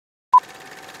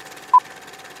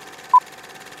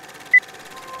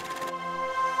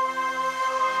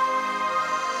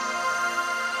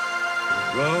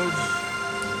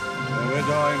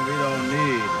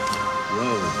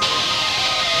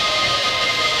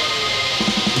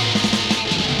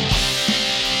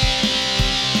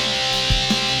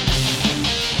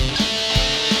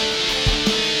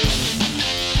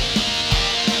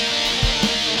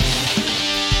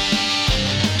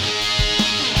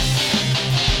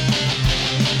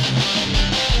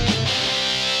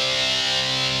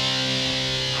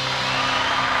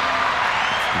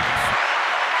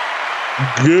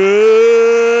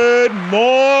Good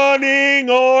morning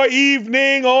or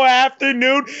evening or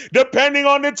afternoon, depending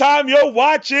on the time you're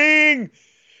watching.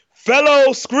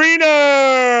 Fellow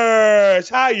screeners,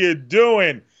 how you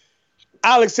doing?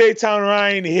 Alex A-Town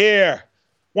Ryan here.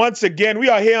 Once again, we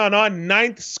are here on our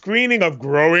 9th screening of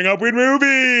Growing Up with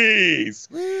Movies.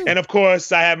 Woo. And of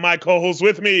course, I have my co-host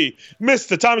with me,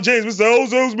 Mr. Tommy James, Mr.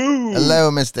 Ozo's Move. Hello,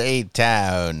 Mr.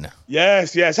 A-Town.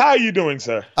 Yes. How are you doing,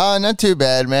 sir? Not too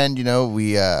bad, man. You know,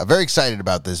 we are very excited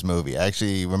about this movie. I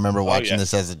actually remember watching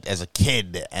this as a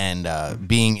kid and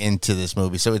being into this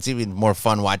movie. So it's even more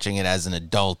fun watching it as an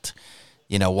adult,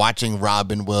 you know, watching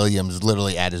Robin Williams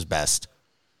literally at his best.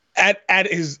 At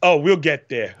his, we'll get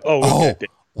there.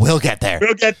 We'll get there.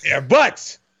 We'll get there.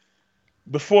 But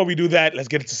before we do that, let's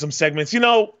get into some segments. You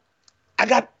know, I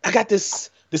got this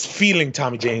feeling,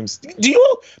 Tommy James. Do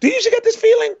you usually get this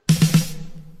feeling?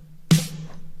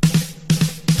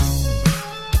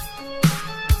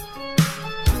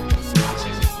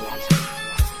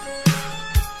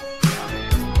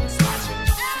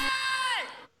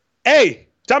 Hey,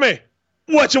 Tommy,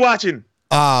 what you watching?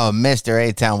 Oh, Mr.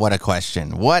 A-Town, what a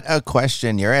question. What a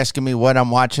question. You're asking me what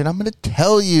I'm watching. I'm going to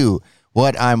tell you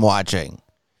what I'm watching.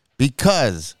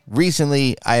 Because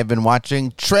recently I have been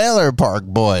watching Trailer Park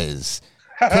Boys.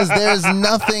 Because there's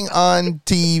nothing on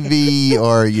TV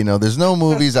or, you know, there's no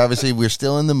movies. Obviously, we're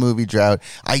still in the movie drought.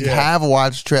 I have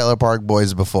watched Trailer Park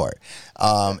Boys before.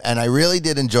 And I really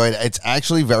did enjoy it. It's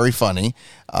actually very funny.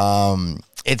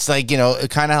 It's like, you know,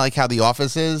 kind of like how The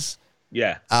Office is.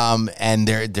 Yeah. And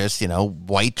they're just, you know,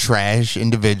 white trash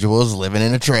individuals living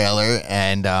in a trailer,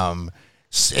 and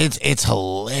it's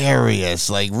hilarious.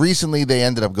 Like recently they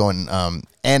ended up going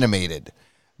animated.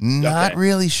 Not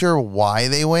really sure why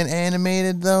they went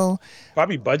animated though.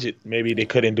 Probably budget. Maybe they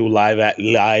couldn't do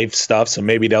live stuff, so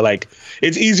maybe they're like,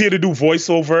 it's easier to do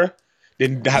voiceover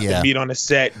than have to meet on the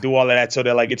set, do all of that. So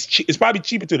they're like, it's probably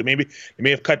cheaper too. Maybe they may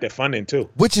have cut their funding too.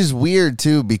 Which is weird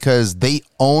too, because they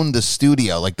own the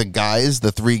studio. Like the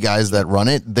 3 guys that run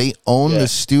it, they own the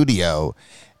studio.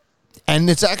 And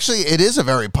it is a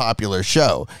very popular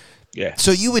show. Yeah. So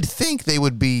you would think they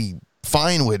would be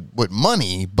fine with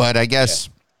money, but I guess,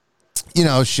 you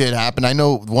know, shit happened. I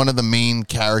know one of the main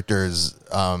characters,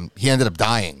 he ended up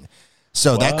dying.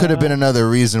 So that could have been another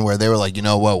reason where they were like, you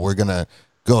know what, we're going to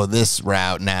go this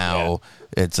route now.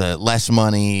 It's less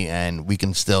money and we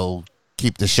can still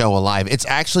keep the show alive. It's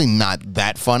actually not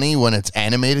that funny when it's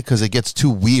animated because it gets too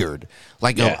weird.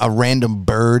 Like a random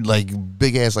bird, like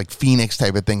big ass like phoenix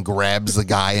type of thing grabs the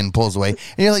guy and pulls away. And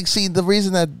you're like, see, the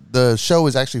reason that the show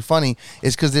is actually funny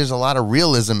is because there's a lot of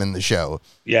realism in the show.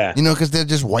 Yeah. You know, because they're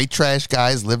just white trash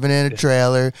guys living in a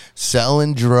trailer,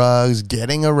 selling drugs,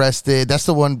 getting arrested. That's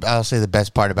the one, I'll say the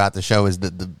best part about the show is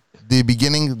that the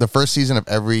beginning, the first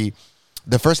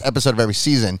episode of every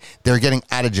season, they're getting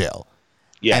out of jail.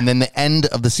 Yeah. And then the end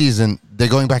of the season, they're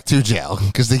going back to jail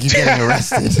because they keep getting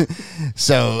arrested.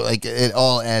 So, like, it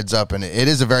all adds up, and it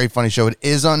is a very funny show. It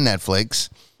is on Netflix.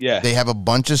 Yeah. They have a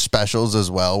bunch of specials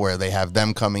as well where they have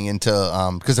them coming into,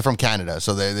 because they're from Canada,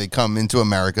 so they come into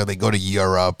America, they go to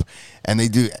Europe, and they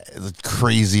do the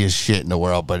craziest shit in the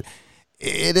world, but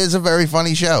it is a very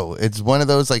funny show. It's one of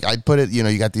those, like, I'd put it, you know,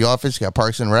 you got The Office, you got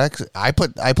Parks and Rec. I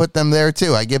put them there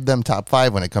too. I give them top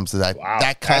 5 when it comes to that. Wow,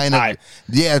 that kind of high.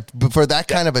 For that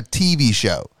kind of a TV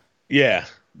show. Yeah,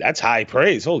 that's high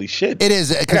praise. Holy shit. It is,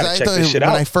 because I thought when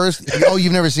I first,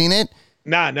 you've never seen it?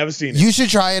 Nah, never seen it. You should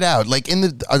try it out. Like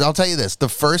I'll tell you this, the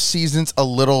first season's a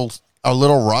little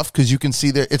rough because you can see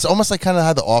it's almost like kind of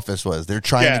how The Office was. They're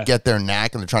trying to get their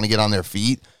knack and they're trying to get on their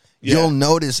feet. Yeah. You'll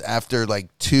notice after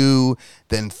like 2,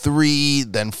 then 3,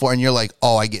 then 4, and you're like,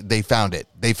 they found it.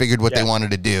 They figured what they wanted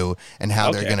to do and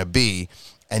how they're going to be.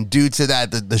 And due to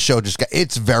that, the show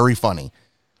it's very funny.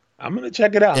 I'm going to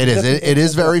check it out. It is. It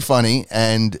is very funny.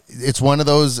 And it's one of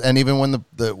those, and even when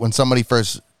when somebody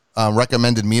first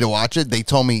recommended me to watch it, they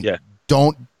told me,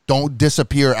 don't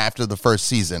disappear after the first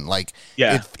season. Like,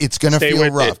 it's going to feel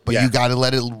rough, but you got to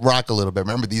let it rock a little bit.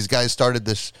 Remember, these guys started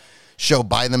this show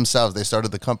by themselves. They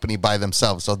started the company by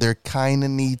themselves, so they're kind of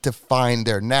need to find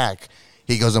their knack.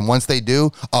 He goes, and once they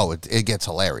do, it gets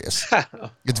hilarious.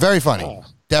 It's very funny.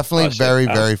 Definitely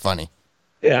very funny.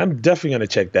 Yeah, I'm definitely gonna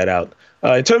check that out.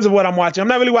 In terms of what I'm watching, I'm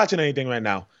not really watching anything right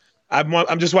now.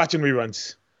 I'm just watching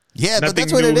reruns. Yeah, but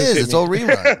that's what it is. It's all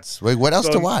reruns. Wait, what else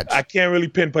to watch? I can't really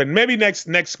pinpoint. Maybe next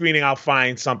screening I'll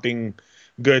find something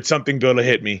good will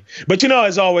hit me. But you know,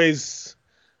 as always,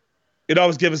 it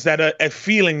always gives us that a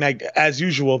feeling, like, as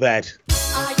usual, that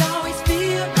I always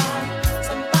feel like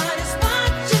somebody's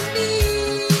watching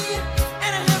me,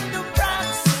 and I have no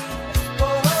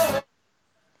privacy.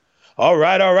 All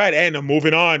right. And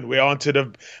moving on. We're on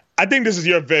to I think this is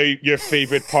your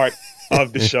favorite part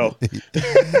of the show.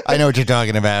 I know what you're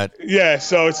talking about. Yeah,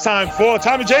 so it's time for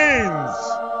Tommy James.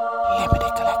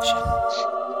 Limited collection.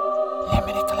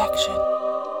 Limited collection.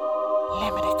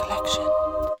 Limited collection.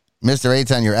 Mr.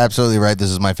 Aton, you're absolutely right.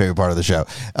 This is my favorite part of the show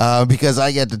because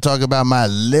I get to talk about my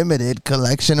limited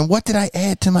collection. And what did I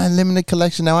add to my limited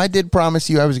collection? Now, I did promise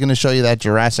you I was going to show you that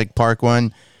Jurassic Park one.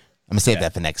 I'm going to save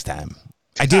that for next time.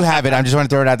 I do have it. I just want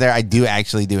to throw it out there. I do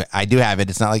actually do it. I do have it.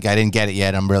 It's not like I didn't get it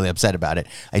yet. I'm really upset about it.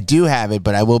 I do have it,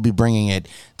 but I will be bringing it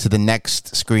to the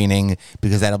next screening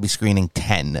because that'll be screening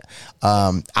 10.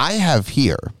 I have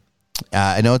here,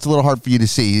 I know it's a little hard for you to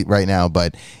see right now,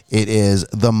 but it is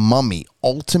The Mummy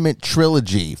Ultimate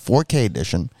Trilogy 4K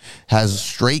edition. Has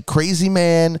straight crazy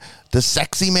man, the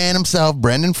sexy man himself,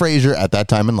 Brendan Fraser, at that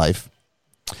time in life.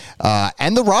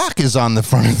 And The Rock is on the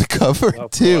front of the cover,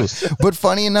 too. But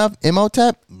funny enough,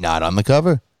 Imhotep, not on the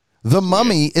cover. The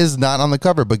Mummy is not on the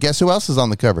cover. But guess who else is on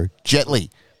the cover? Jet Li.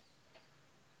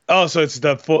 Oh, so it's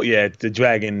the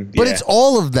dragon. But it's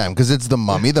all of them because it's The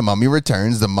Mummy, The Mummy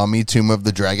Returns, The Mummy, Tomb of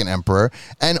the Dragon Emperor,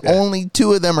 and only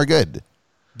 2 of them are good.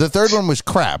 The third one was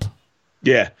crap.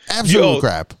 Yeah. Absolute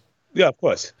crap. Yeah, of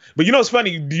course. But you know, it's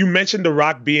funny. You mentioned The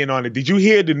Rock being on it. Did you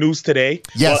hear the news today?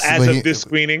 Yes. Well, as of this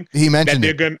screening, he mentioned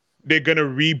that they're gonna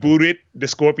reboot it, The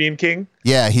Scorpion King.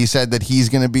 Yeah, he said that he's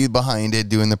gonna be behind it,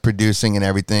 doing the producing and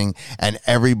everything. And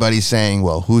everybody's saying,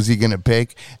 "Well, who's he gonna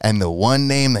pick?" And the one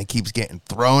name that keeps getting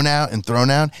thrown out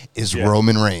is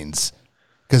Roman Reigns,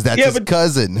 because that's his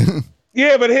cousin.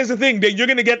 Yeah, but here's the thing: that you're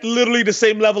gonna get literally the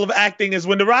same level of acting as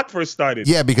when The Rock first started.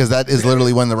 Yeah, because that is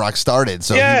literally when The Rock started.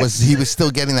 So he was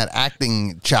still getting that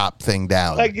acting chop thing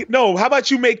down. Like, no, how about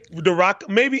you make The Rock?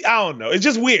 Maybe, I don't know. It's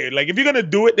just weird. Like, if you're gonna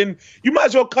do it, then you might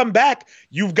as well come back.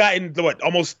 You've gotten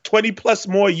almost 20 plus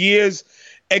more years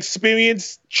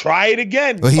experience. Try it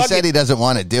again. Well, he said he doesn't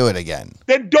want to do it again.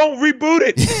 Then don't reboot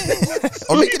it.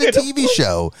 Or make it a TV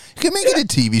show. You can make it a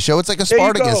TV show. It's like a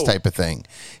Spartacus type of thing.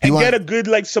 Get a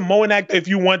good Samoan actor if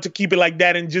you want to keep it like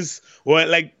that, and just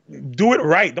do it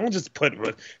right. Don't just put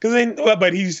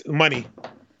but he's money.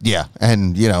 Yeah,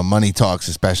 and money talks,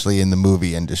 especially in the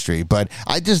movie industry. But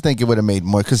I just think it would have made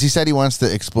more because he said he wants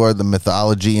to explore the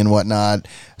mythology and whatnot.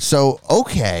 So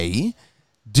okay,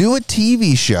 do a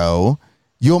TV show.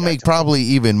 You'll make probably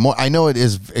even more. I know it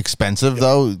is expensive,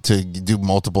 though, to do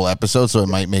multiple episodes, so it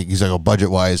might make, he's like,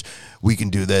 budget-wise, we can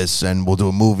do this, and we'll do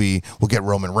a movie. We'll get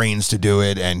Roman Reigns to do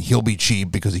it, and he'll be cheap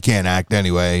because he can't act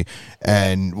anyway,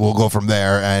 and we'll go from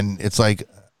there. And it's like,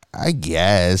 I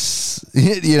guess,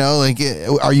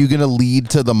 are you going to lead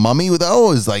to The Mummy,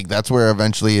 though? That's where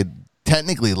eventually it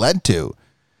technically led to.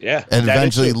 Yeah. And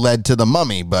eventually led to The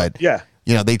Mummy, but,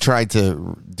 they tried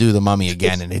to do The Mummy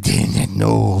again, and it didn't.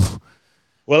 No.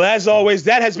 Well, as always,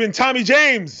 that has been Tommy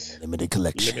James. Limited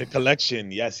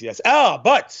collection. Yes.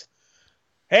 But,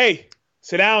 hey,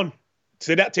 sit down.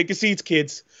 Take your seats,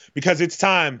 kids, because it's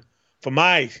time for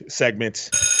my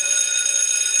segment.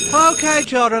 Okay,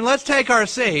 children, let's take our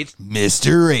seats.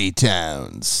 Mr.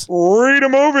 A-Towns. Read a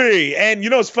movie. And,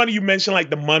 it's funny you mentioned,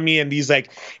 The Mummy and these,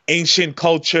 ancient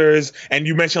cultures, and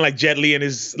you mentioned, Jet Li and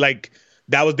his,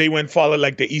 they went follow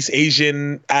the East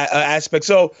Asian aspect.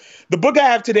 So the book I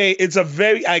have today, it's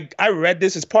I read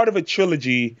this as part of a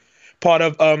trilogy, part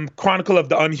of Chronicle of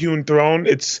the Unhewn Throne.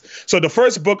 So the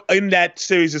first book in that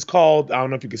series is called, I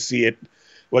don't know if you can see it.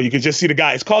 Well, you can just see the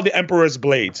guy. It's called The Emperor's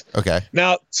Blades. Okay.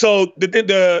 Now, so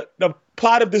the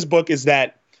plot of this book is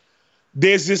that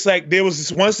there's there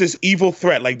was once this evil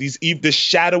threat, this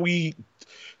shadowy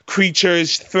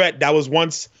creatures threat that was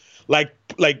once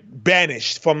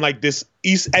banished from this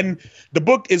East, and the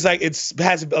book is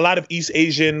has a lot of East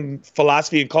Asian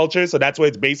philosophy and culture, so that's what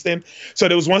it's based in. So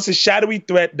there was once a shadowy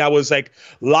threat that was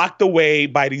locked away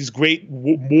by these great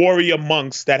warrior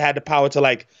monks that had the power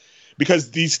to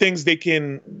because these things they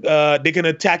can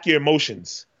attack your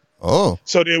emotions. Oh.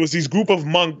 So there was these group of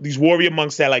these warrior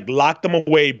monks that locked them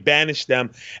away, banished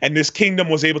them, and this kingdom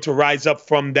was able to rise up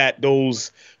from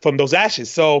those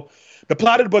ashes. So the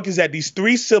plot of the book is that these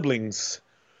 3 siblings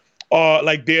are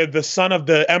they're the son of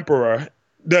the emperor,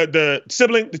 the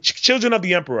children of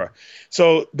the emperor.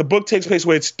 So the book takes place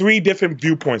where it's 3 different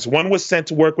viewpoints. One was sent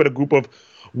to work with a group of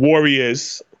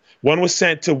warriors. One was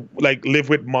sent to live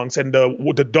with monks, and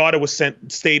the daughter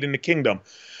stayed in the kingdom.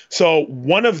 So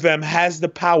one of them has the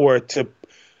power to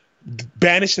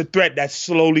banish the threat that's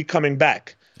slowly coming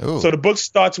back. Ooh. So the book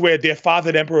starts where their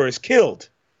father, the emperor, is killed.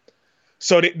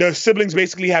 So the siblings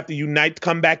basically have to unite,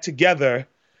 come back together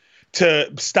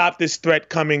to stop this threat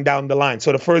coming down the line.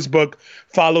 So the first book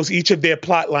follows each of their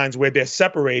plot lines where they're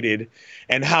separated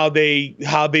and how they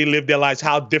live their lives,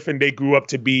 how different they grew up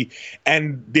to be,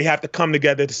 and they have to come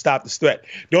together to stop this threat.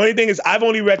 The only thing is I've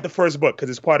only read the first book because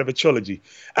it's part of a trilogy.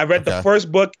 I read the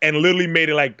first book and literally made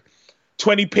it like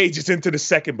 20 pages into the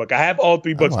second book. I have all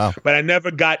 3 books, but I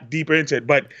never got deeper into it.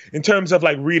 But in terms of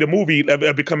like read a movie,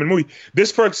 becoming a movie,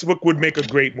 this first book would make a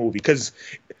great movie because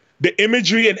the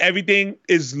imagery and everything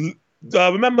is.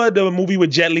 Remember the movie with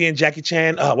Jet Li and Jackie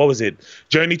Chan? What was it?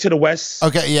 Journey to the West.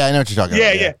 Okay, yeah, I know what you're talking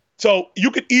about. Yeah. So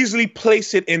you could easily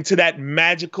place it into that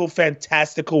magical,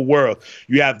 fantastical world.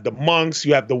 You have the monks,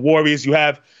 you have the warriors, you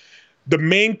have the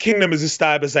main kingdom is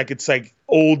described as like it's like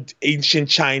old ancient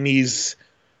Chinese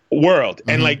world,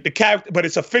 and like the character, but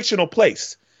it's a fictional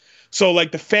place. So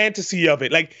like the fantasy of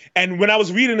it, like, and when I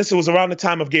was reading this, it was around the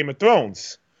time of Game of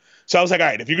Thrones. So I was like, all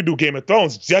right, if you could do Game of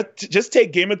Thrones, just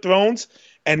take Game of Thrones.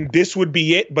 And this would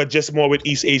be it, but just more with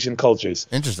East Asian cultures.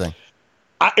 Interesting.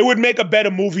 It would make a better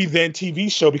movie than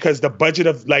TV show because the budget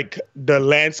of like the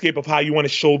landscape of how you want to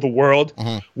show the world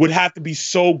would have to be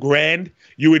so grand.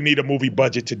 You would need a movie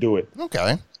budget to do it.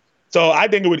 Okay. So I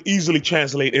think it would easily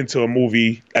translate into a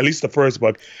movie, at least the first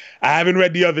book. I haven't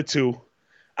read the other 2.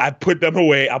 I put them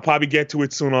away. I'll probably get to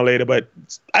it sooner or later, but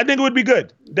I think it would be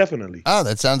good. Definitely. Oh,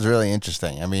 that sounds really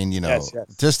interesting. I mean,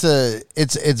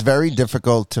 it's very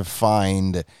difficult to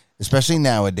find, especially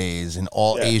nowadays, an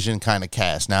all Asian kind of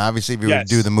cast. Now, obviously, if you were to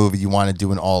do the movie, you want to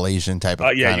do an all Asian type of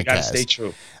kind of cast. You got to stay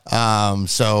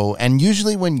true. And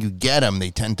usually when you get them, they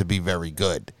tend to be very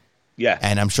good. Yeah.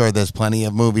 And I'm sure there's plenty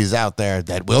of movies out there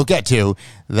that we'll get to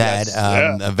that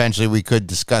eventually we could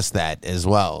discuss that as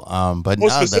well. But no,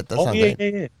 that sounds great.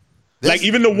 Yeah. Like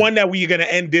even the one that we're going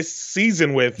to end this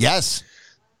season with. Yes.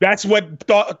 That's what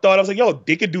thought I was like, yo,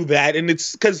 they could do that. And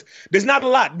it's because there's not a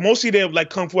lot. Mostly they're like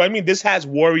kung fu. I mean, this has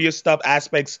warrior stuff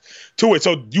aspects to it.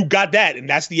 So you got that. And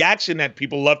that's the action that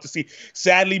people love to see.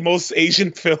 Sadly, most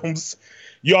Asian films,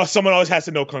 someone always has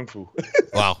to know kung fu.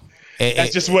 Wow.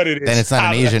 That's just what it is. Then it's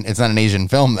not an Asian. It's not an Asian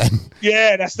film. Then.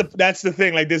 Yeah, that's the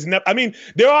thing. Like, there's I mean,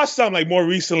 there are some like more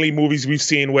recently movies we've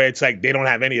seen where it's like they don't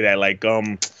have any of that. Like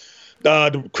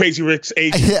the Crazy Rich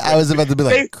Asians. I was about to be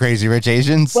like Crazy Rich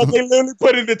Asians, but they literally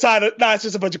put in the title. Nah, it's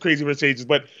just a bunch of Crazy Rich Asians.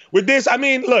 But with this, I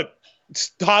mean, look,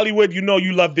 it's Hollywood. You know,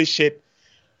 you love this shit.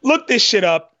 Look this shit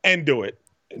up and do it.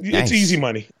 Nice. It's easy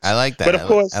money. I like that. But of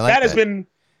course, that has been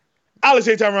Alex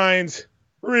Eitan Ryan's.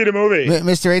 Read a movie.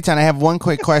 Mr. Eitan, I have one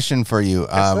quick question for you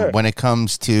when it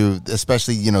comes to,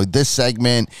 especially, this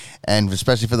segment and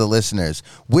especially for the listeners.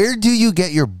 Where do you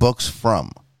get your books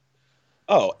from?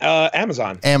 Oh,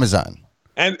 Amazon. Amazon.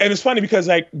 And it's funny because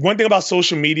like one thing about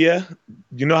social media,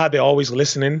 you know how they're always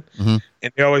listening and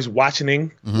they're always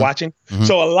watching.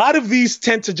 So a lot of these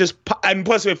tend to just, and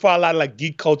plus we follow a lot of like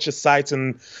geek culture sites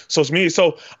and social media.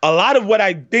 So a lot of what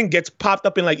I think gets popped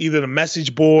up in like either the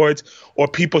message boards or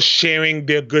people sharing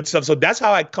their good stuff. So that's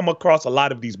how I come across a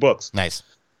lot of these books. Nice.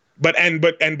 But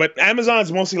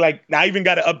Amazon's mostly like, I even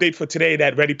got an update for today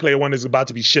that Ready Player One is about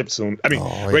to be shipped soon. I mean,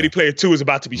 Ready Player Two is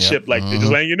about to be shipped. Like they're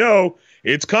just letting you know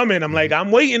it's coming. I'm like,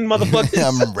 I'm waiting, motherfuckers.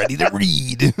 I'm ready to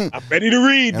read. I'm ready to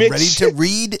read, bitch. I'm ready to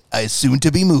read a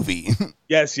soon-to-be movie.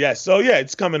 Yes. So yeah,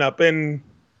 it's coming up, and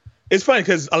it's funny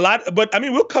because but I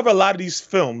mean, we'll cover a lot of these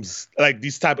films, like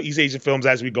these type of East Asian films,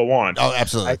 as we go on. Oh,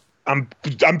 absolutely. I'm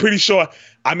pretty sure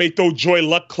I may throw Joy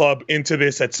Luck Club into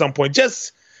this at some point,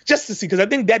 just to see, because I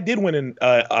think that did win an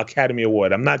Academy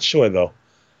Award. I'm not sure though.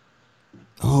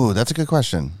 Oh, that's a good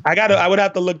question. I would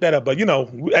have to look that up, but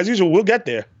as usual, we'll get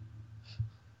there.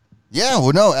 Yeah,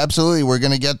 well, no, absolutely. We're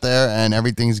going to get there, and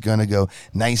everything's going to go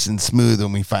nice and smooth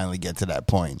when we finally get to that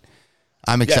point.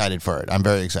 I'm excited for it. I'm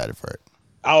very excited for it.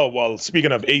 Oh, well,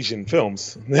 speaking of Asian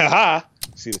films,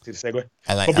 see the segue?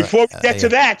 But before we get to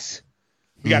that,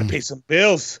 we got to pay some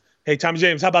bills. Hey, Tommy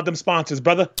James, how about them sponsors,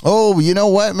 brother? Oh, you know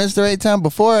what, Mr. Eitan?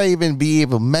 Before I even be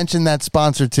able to mention that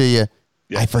sponsor to you,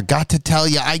 I forgot to tell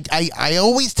you. I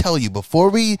always tell you before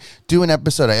we do an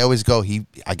episode. I always go.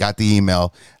 I got the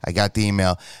email.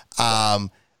 I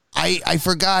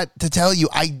forgot to tell you.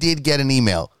 I did get an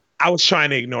email. I was trying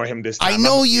to ignore him this time. I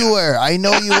know you were,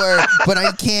 but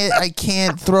I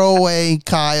can't throw away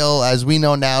Kyle, as we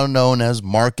know now, known as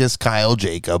Marcus Kyle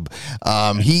Jacob.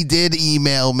 He did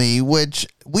email me, which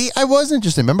I was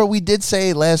interested. Remember, we did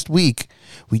say last week.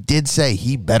 We did say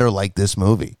he better like this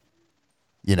movie.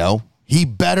 He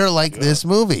better like this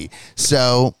movie.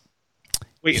 So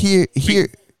here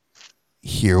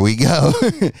we go.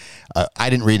 I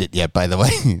didn't read it yet, by the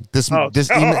way.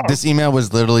 This email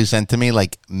was literally sent to me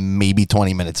like maybe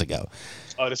 20 minutes ago.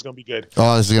 Oh, this is going to be good.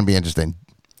 Oh, this is going to be interesting.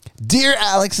 Dear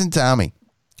Alex and Tommy,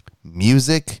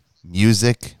 music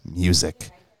music.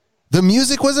 The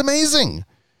music was amazing.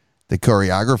 The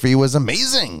choreography was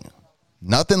amazing.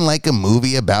 Nothing like a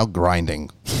movie about grinding.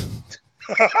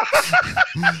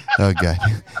 Okay.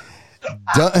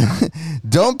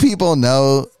 Don't people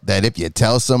know that if you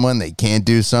tell someone they can't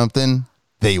do something,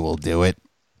 they will do it?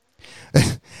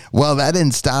 Well, that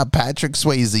didn't stop Patrick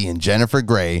Swayze and Jennifer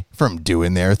Grey from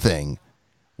doing their thing.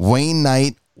 Wayne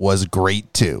Knight was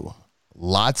great too.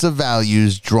 Lots of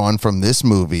values drawn from this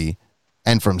movie,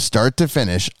 and from start to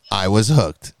finish, I was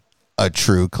hooked. A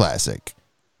true classic.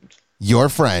 Your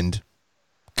friend,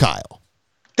 Kyle.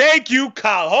 Thank you,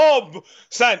 Kyle. Oh,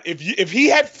 son, if he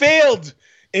had failed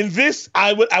in this,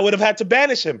 I would have had to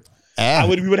banish him. We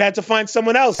would have had to find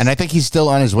someone else. And I think he's still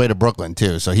on his way to Brooklyn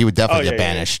too, so he would definitely get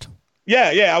banished.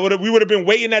 Yeah. We would have been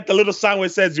waiting at the little sign where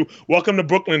it says "Welcome to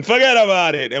Brooklyn." Forget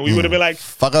about it, and we would have been like,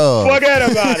 "Fuck off! Forget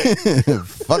about it!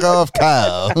 Fuck off,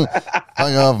 Kyle! Fuck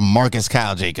off, Marcus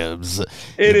Kyle Jacobs."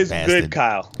 It is bastard. Good,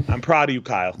 Kyle. I'm proud of you,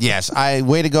 Kyle. Yes,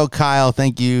 way to go, Kyle.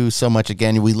 Thank you so much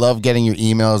again. We love getting your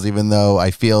emails, even though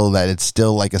I feel that it's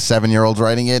still like a 7-year-old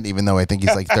writing it, even though I think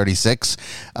he's like 36.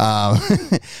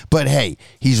 But hey,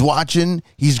 he's watching.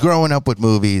 He's growing up with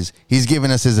movies. He's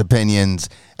giving us his opinions.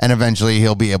 And eventually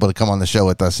he'll be able to come on the show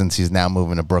with us since he's now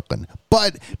moving to Brooklyn.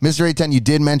 But Mr. A10, you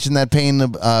did mention that paying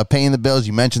the bills.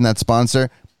 You mentioned that sponsor.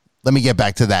 Let me get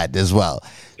back to that as well.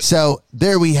 So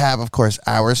there we have, of course,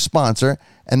 our sponsor.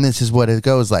 And this is what it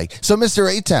goes like. So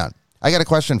Mr. A-Town, I got a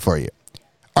question for you.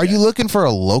 Are you looking for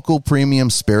a local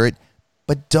premium spirit,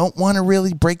 but don't want to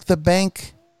really break the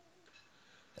bank?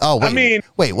 Oh, wait.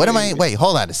 Wait,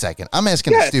 hold on a second. I'm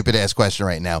asking a stupid ass question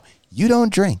right now. You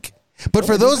don't drink. But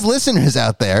for those listeners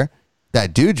out there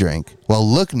that do drink, well,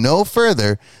 look no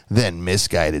further than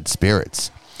Misguided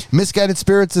Spirits. Misguided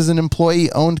Spirits is an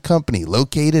employee-owned company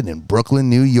located in Brooklyn,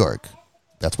 New York.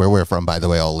 That's where we're from, by the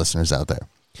way, all listeners out there.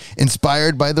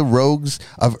 Inspired by the rogues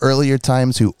of earlier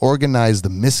times who organized the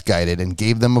misguided and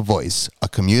gave them a voice, a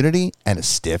community, and a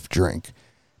stiff drink.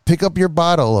 Pick up your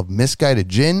bottle of Misguided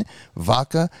gin,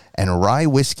 vodka, and rye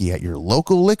whiskey at your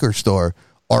local liquor store,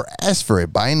 or ask for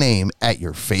it by name at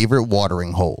your favorite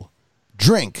watering hole.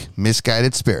 Drink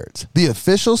Misguided Spirits, the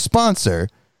official sponsor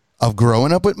of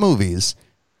Growing Up with Movies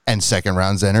and Second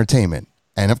Rounds Entertainment.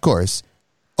 And of course,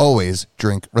 always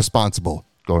drink responsible.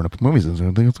 Growing Up with Movies is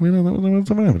Misguided Spirits.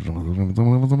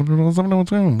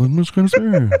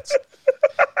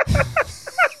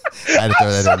 I had to throw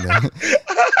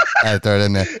that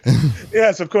in there.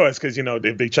 Yes, of course, because,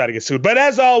 they try to get sued. But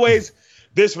as always,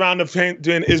 this round of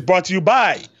is brought to you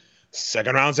by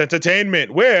Second Rounds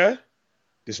Entertainment, where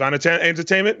this round of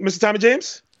entertainment, Mr. Tommy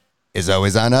James, is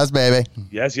always on us, baby.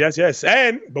 Yes.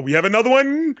 But we have another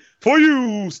one for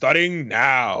you starting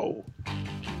now.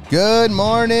 Good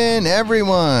morning,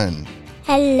 everyone.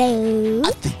 Hello.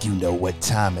 I think you know what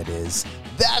time it is.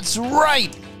 That's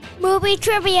right. Movie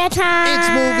trivia time. It's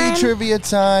movie trivia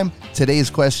time. Today's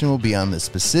question will be on the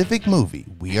specific movie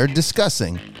we are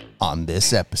discussing on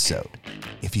this episode.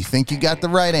 If you think you got the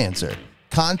right answer,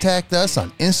 contact us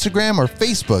on Instagram or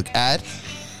Facebook at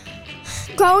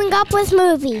Growing Up with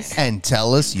Movies and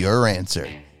tell us your answer.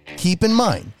 Keep in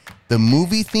mind, the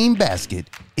movie theme basket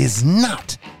is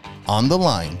not on the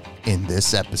line in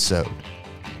this episode.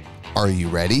 Are you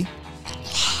ready?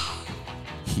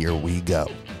 Here we go.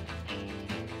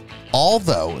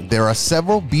 Although there are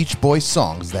several Beach Boys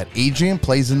songs that Adrian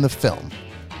plays in the film,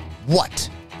 what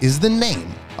is the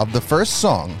name of the first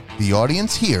song the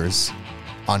audience hears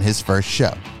on his first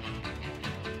show?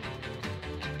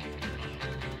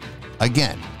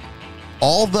 Again,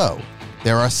 although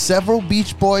there are several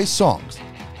Beach Boys songs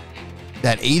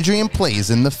that Adrian plays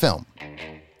in the film,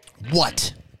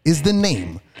 what is the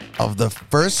name of the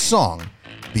first song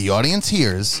the audience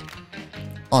hears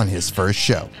on his first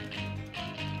show?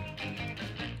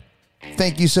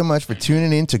 Thank you so much for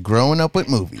tuning in to Growing Up with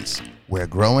Movies, where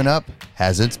growing up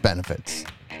has its benefits.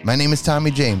 My name is Tommy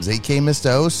James, a.k.a.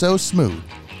 Mr. Oh So Smooth,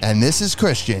 and this is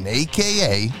Christian,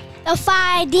 a.k.a. The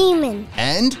Fire Demon.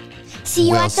 And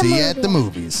we'll see you at the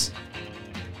movies.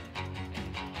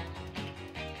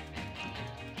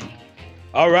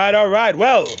 All right.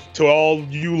 Well, to all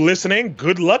you listening,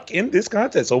 good luck in this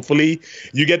contest. Hopefully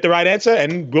you get the right answer,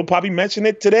 and we'll probably mention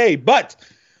it today. But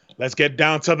let's get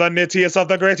down to the nittiest of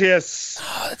the grittiest.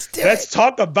 Oh, let's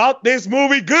talk about this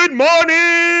movie. Good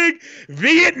morning,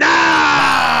 Vietnam!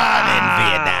 Morning,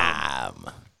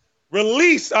 Vietnam.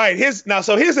 Release. All right. Here's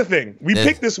the thing. We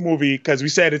picked this movie because we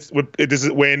said we're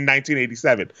in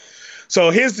 1987. So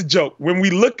here's the joke. When we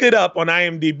look it up on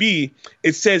IMDb,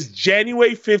 it says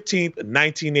January 15th,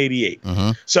 1988.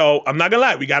 Mm-hmm. So I'm not gonna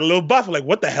lie, we got a little buffer. Like,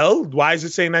 what the hell? Why is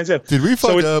it saying 97? Did we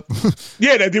fuck up?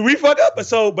 Yeah, did we fuck up?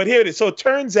 But here it is. So it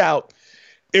turns out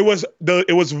it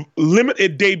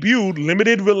debuted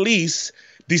limited release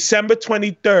December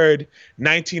 23rd,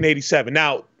 1987.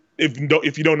 Now,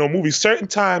 if you don't know movies, certain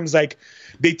times like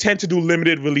they tend to do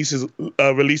limited releases,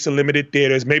 release in limited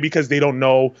theaters, maybe because they don't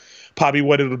know probably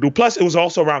what it'll do. Plus, it was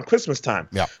also around Christmas time.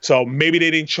 Yeah. So maybe they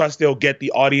didn't trust they'll get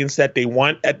the audience that they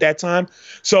want at that time.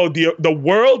 So the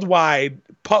worldwide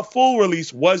full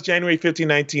release was January 15,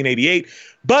 1988.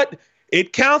 But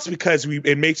it counts because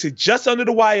it makes it just under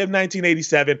the wire of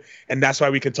 1987, and that's why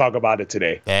we can talk about it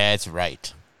today. That's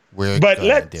right.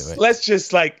 Let's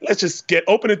just get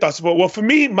opening thoughts. Well, for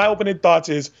me, my opening thoughts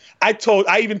is I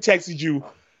even texted you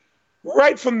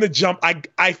right from the jump.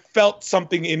 I felt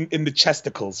something in the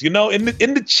chesticles, in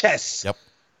the chest. Yep.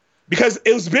 Because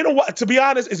it's been a while. To be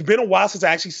honest, it's been a while since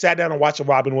I actually sat down and watched a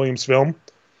Robin Williams film.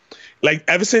 Like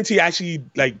ever since he actually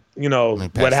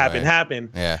what happened.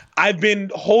 Yeah. I've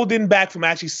been holding back from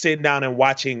actually sitting down and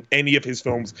watching any of his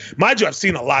films. Mind you, I've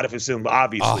seen a lot of his films,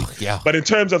 obviously. Oh, yeah. But in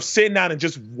terms of sitting down and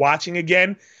just watching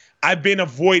again, I've been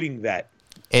avoiding that.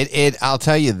 I'll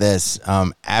tell you this.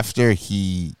 After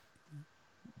he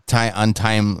his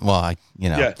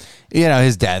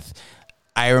death,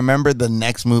 I remember the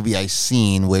next movie I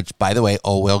seen, which by the way,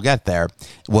 we'll get there,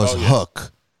 was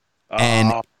Hook.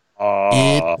 And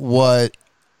it was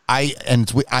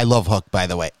I love Hook, by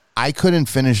the way. I couldn't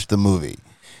finish the movie.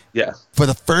 Yeah. For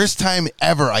the first time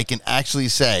ever, I can actually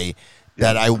say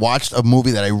that I watched a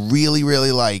movie that I really,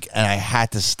 really like, and I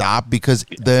had to stop because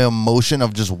the emotion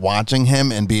of just watching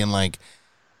him and being like,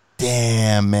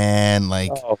 damn, man,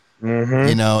 like,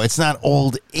 it's not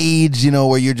old age,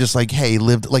 where you're just like, hey,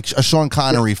 lived like a Sean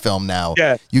Connery film now.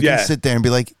 Yeah. You can sit there and be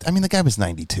like, I mean, the guy was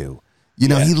 92. He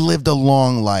lived a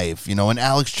long life, and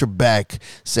Alex Trebek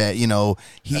said,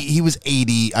 he was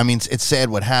 80. I mean, it's sad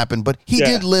what happened, but he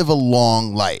did live a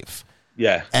long life.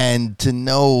 Yeah. And to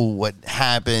know what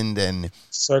happened and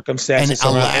circumstances.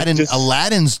 And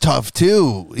Aladdin's tough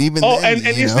too. Even and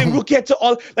this thing, we'll get to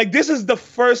all, like, this is the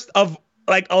first of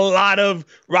like a lot of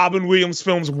Robin Williams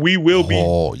films we'll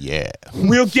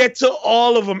get to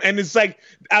all of them. And it's like,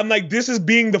 I'm like, this is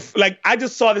being I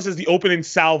just saw this as the opening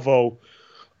salvo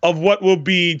of what will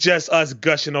be just us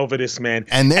gushing over this man.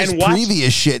 And there's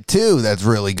previous shit too that's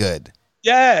really good.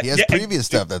 Yeah. He has previous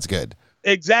stuff that's good.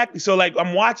 Exactly. So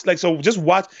just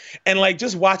watch and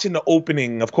just watching the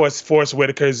opening. Of course, Forest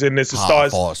Whitaker's in this.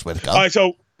 Stars. Forest Whitaker. All right,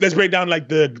 so let's break down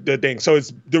the thing. So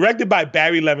it's directed by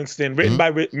Barry Levinson, written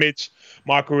by Mitch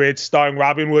Markowitz, starring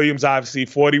Robin Williams, obviously,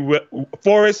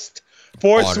 Forest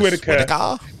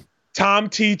Whitaker, Tom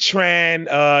T. Tran,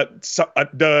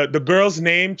 the girl's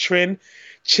name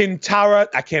Chintara.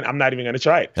 I'm not even going to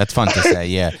try it. That's fun to say,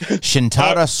 yeah.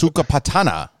 Shintara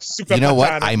Sukapatana. You know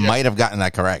what? I might have gotten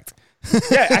that correct.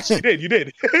 Yeah, actually you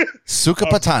did.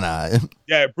 Sukapatana.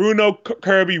 Yeah, Bruno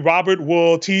Kirby, Robert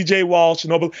Wool, TJ Walsh,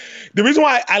 Noble. The reason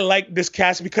why I like this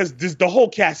cast is because the whole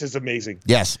cast is amazing.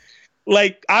 Yes.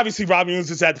 Like, obviously, Robin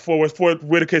Williams is at the forefront, Forest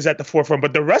Whitaker is at the forefront,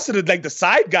 but the rest of the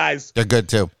side guys, they're good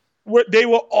too. They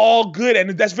were all good,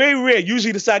 and that's very rare.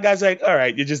 Usually the side guys are like, all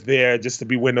right, you're just there just to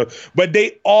be window. But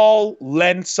they all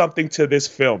lend something to this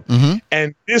film. Mm-hmm.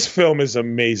 And this film is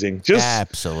amazing. Just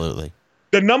absolutely.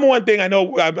 The number one thing I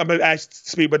know, I'm going to ask to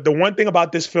speak, but the one thing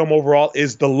about this film overall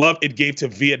is the love it gave to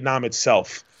Vietnam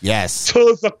itself. Yes.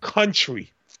 To the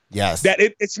country. Yes. That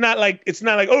it's not like,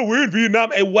 oh, we're in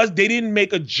Vietnam. They didn't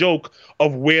make a joke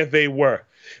of where they were.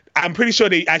 I'm pretty sure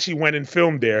they actually went and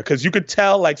filmed there because you could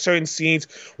tell certain scenes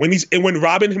when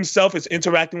Robin himself is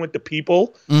interacting with the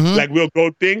people, Real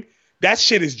Gold thing, that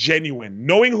shit is genuine.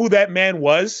 Knowing who that man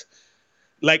was,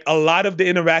 a lot of the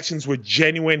interactions were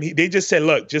genuine. They just said,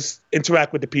 look, just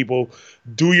interact with the people,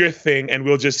 do your thing, and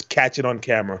we'll just catch it on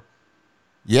camera.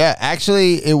 Yeah,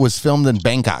 actually, it was filmed in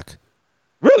Bangkok.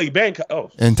 Really? Bangkok?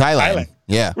 Oh. In Thailand.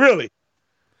 Yeah. Really?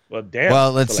 Well, damn.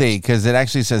 Well, let's see, because it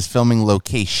actually says filming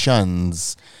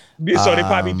locations. So they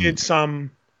probably did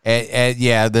some.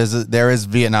 Yeah, there is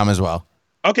Vietnam as well.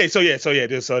 Okay, so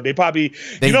they probably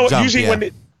usually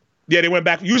when they went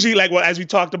back. Usually, as we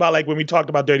talked about, when we talked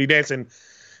about Dirty Dancing,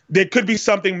 there could be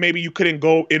something maybe you couldn't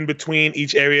go in between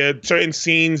each area. Certain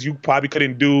scenes you probably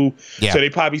couldn't do, so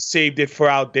they probably saved it for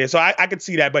out there. So I could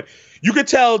see that, but you could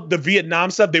tell the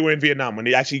Vietnam stuff. They were in Vietnam when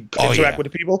they actually interact with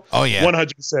the people. Oh yeah,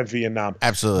 100% Vietnam.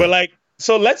 Absolutely. But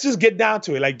so let's just get down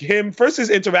to it. His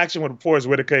interaction with Forest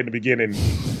Whitaker in the beginning.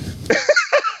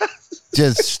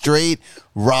 Just straight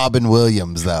Robin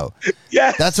Williams, though.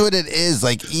 Yeah, that's what it is.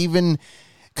 Like, even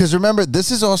because remember,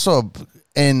 this is also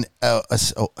in a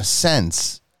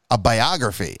sense a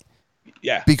biography.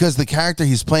 Yeah, because the character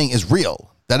he's playing is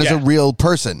real. That is Yeah. a real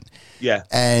person. Yeah,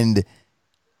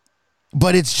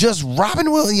 but it's just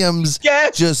Robin Williams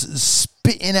Yes. just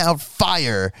spitting out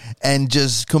fire and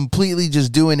just completely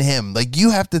just doing him. Like, you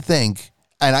have to think,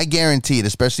 and I guarantee it,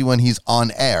 especially when he's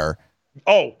on air.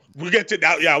 Oh, we'll get to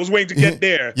that. Yeah, I was waiting to get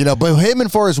there. But him and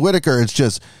Forrest Whitaker, it's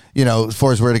just,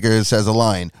 Forrest Whitaker says a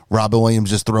line. Robin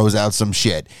Williams just throws out some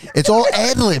shit. It's all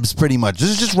ad-libs pretty much. This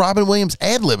is just Robin Williams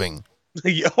ad-libbing.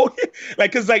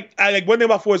 Because one thing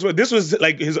about Forrest, this was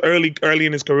like his early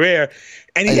in his career,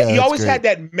 and he always had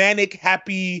that manic,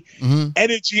 happy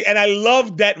energy, and I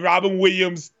love that Robin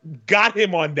Williams got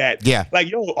him on that. Yeah, like,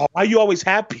 yo, why are you always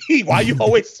happy? Why are you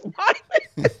always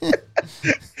smiling?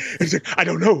 He's like, I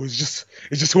don't know. It's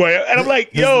just who I am, and I'm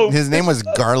like, yo, his name was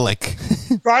Garlic.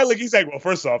 Garlic. He's like, well,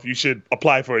 first off, you should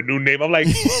apply for a new name. I'm like,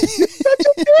 you're such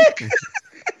a dick.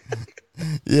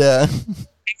 Yeah.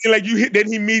 Like then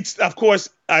he meets, of course,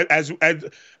 as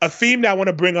a theme that I want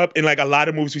to bring up in like a lot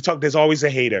of movies we talk. There's always a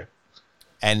hater,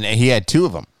 and he had two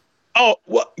of them. Oh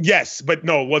well, yes, but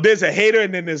no. Well, there's a hater,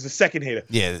 and then there's the second hater.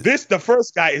 Yeah, the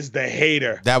first guy is the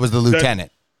hater. That was the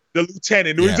lieutenant. The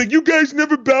lieutenant. He's like, you guys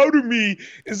never bow to me.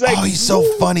 It's like, oh, he's so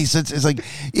funny. So it's like,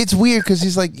 it's weird because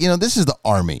he's like, this is the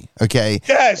army, okay?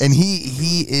 Yes, and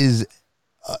he is.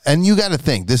 And you got to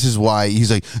think, this is why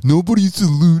he's like, nobody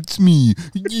salutes me.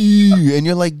 Yeah. And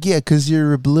you're like, yeah, because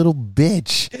you're a little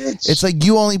bitch. It's like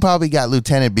you only probably got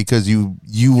lieutenant because you've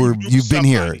been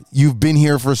here. You've been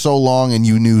here for so long and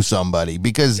you knew somebody.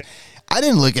 Because I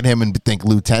didn't look at him and think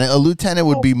lieutenant. A lieutenant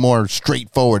would be more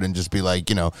straightforward and just be like,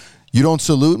 you don't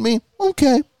salute me?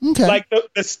 Okay. Like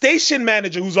the station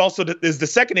manager, who's also is the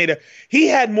second hater, he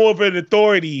had more of an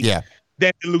authority. Yeah.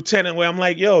 Than the lieutenant, where I'm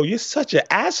like, yo, you're such an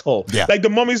asshole. Yeah. Like the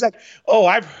moment he's like, oh,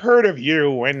 I've heard of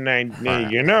you, and I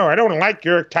don't like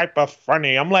your type of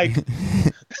funny. I'm like,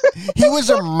 he was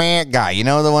a mad guy,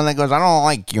 the one that goes, I don't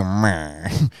like you,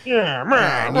 man. Yeah,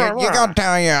 man. You gotta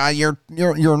tell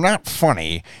you're not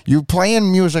funny. You're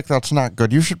playing music that's not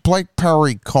good. You should play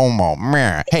Perry Como,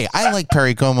 man. Hey, I like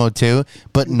Perry Como too,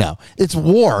 but no, it's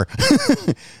war.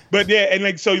 But yeah, and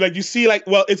you see,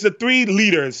 it's the three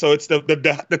leaders. So it's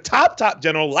the top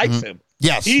general likes him.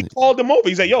 Yes. He called him over.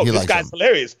 He's like, yo, this guy's him.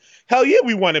 Hilarious. Hell yeah,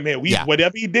 we want him here.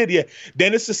 Whatever he did, yeah.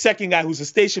 Then it's the second guy who's a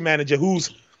station manager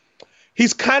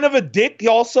he's kind of a dick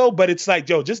also, but it's like,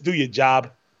 yo, just do your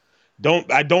job.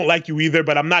 I don't like you either,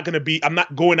 but I'm not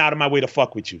going out of my way to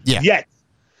fuck with you. Yeah. Yet.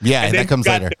 Yeah, and that comes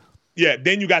later.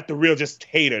 Then you got the real just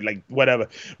hater, like whatever.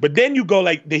 But then you go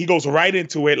he goes right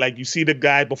into it. Like you see the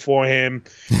guy before him,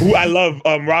 who I love,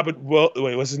 Robert.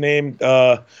 What's his name?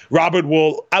 Robert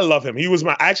Wool. I love him. He was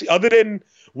other than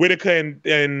Whitaker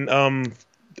and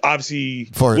obviously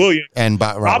Williams and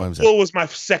Robert Wool was my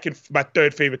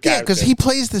third favorite character. Yeah, because he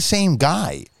plays the same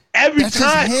guy every That's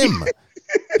time. Just him.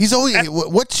 He's always.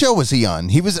 What show was he on?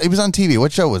 He was on TV.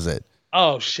 What show was it?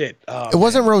 Oh shit! It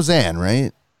wasn't Roseanne,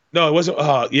 right? No, it wasn't.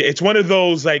 Yeah, it's one of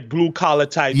those like blue collar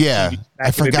type. Yeah,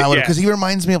 I forgot what because he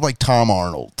reminds me of like Tom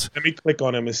Arnold. Let me click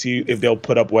on him and see if they'll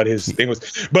put up what his thing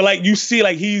was. But you see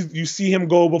him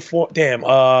go before. Damn.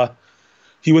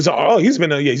 He was. He's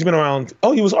been around.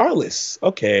 Oh, he was Arliss.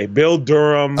 Okay, Bill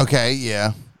Durham. Okay,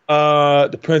 yeah.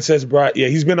 The Princess Bride. Yeah,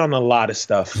 he's been on a lot of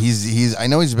stuff. He's. I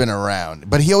know he's been around,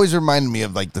 but he always reminded me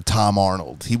of like the Tom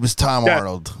Arnold. He was Tom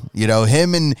Arnold.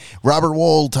 Him and Robert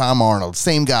Wool, Tom Arnold,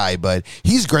 same guy, but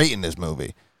he's great in this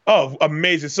movie. Oh,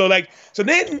 amazing! So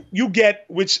then you get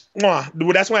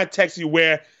that's when I text you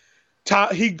where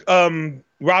Robin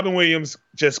Williams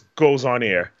just goes on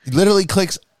air. He literally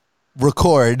clicks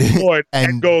record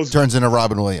and turns into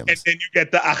Robin Williams. And then you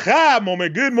get the aha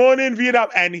moment. Good morning, Vietnam.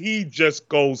 And he just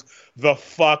goes the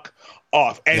fuck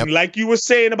off. And like you were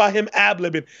saying about him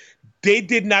ad-libbing, they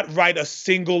did not write a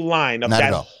single line of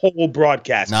that whole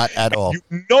broadcast. Not at all.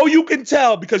 You can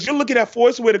tell because you're looking at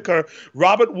Forrest Whitaker,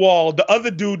 Robert Wall, the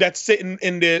other dude that's sitting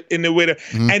in the window,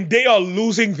 and they are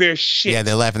losing their shit. Yeah,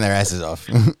 they're laughing their asses off.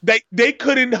 They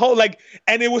couldn't hold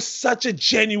and it was such a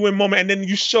genuine moment. And then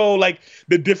you show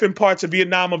the different parts of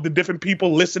Vietnam of the different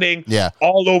people listening,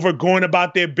 all over, going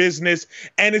about their business,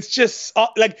 and it's just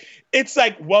it's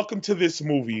like welcome to this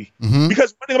movie.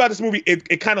 Because one thing about this movie,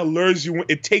 it kind of lures you,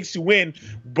 it takes you in,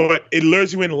 but it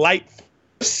lures you in light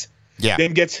first,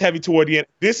 then gets heavy toward the end.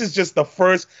 This is just the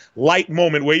first light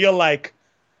moment where you're like,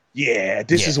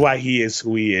 this is why he is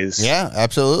who he is. Yeah,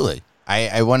 absolutely.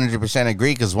 I 100%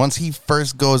 agree, because once he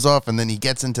first goes off and then he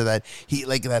gets into that, he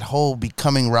like that whole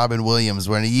becoming Robin Williams,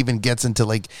 when he even gets into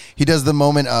like, he does the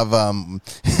moment of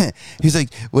he's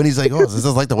like, when he's like, oh, this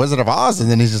is like the Wizard of Oz, and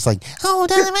then he's just like, oh,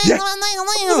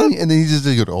 and then he just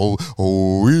goes,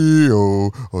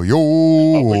 yo,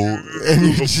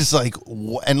 and you're just like,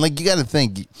 and like, you got to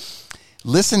think,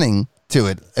 listening to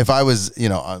it, if I was,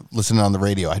 listening on the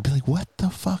radio, I'd be like, what the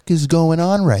fuck is going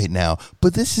on right now?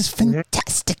 But this is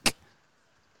fantastic.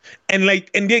 And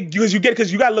because you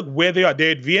got to look where they are.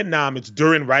 They're at Vietnam. It's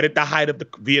right at the height of the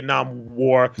Vietnam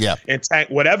War. Yeah. And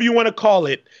whatever you want to call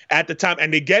it at the time.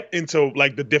 And they get into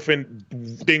like the different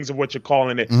things of what you're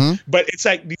calling it. Mm-hmm. But it's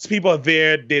like these people are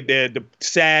there. They're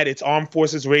sad. It's Armed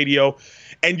Forces Radio.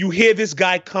 And you hear this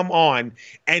guy come on,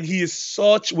 and he is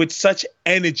with such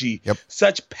energy,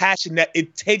 such passion, that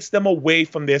it takes them away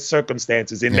from their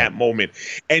circumstances in that moment.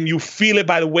 And you feel it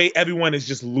by the way everyone is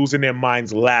just losing their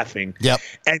minds laughing. Yep.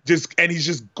 And he's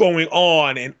just going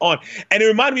on and on. And it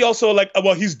reminded me also, like,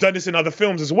 well, he's done this in other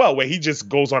films as well, where he just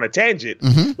goes on a tangent.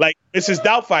 Mm-hmm. Like Mrs.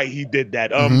 Doubtfire, he did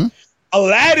that.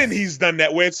 Aladdin, he's done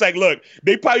that, where it's like, look,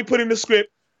 they probably put in the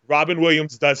script, Robin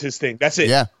Williams does his thing. That's it.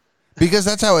 Yeah. Because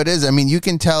that's how it is. I mean, you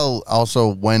can tell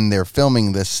also when they're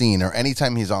filming this scene, or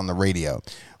anytime he's on the radio,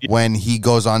 when he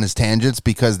goes on his tangents,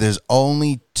 because there's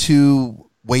only two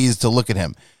ways to look at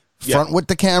him. Front with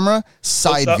the camera,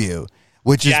 side view,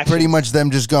 which is pretty much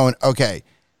them just going, okay,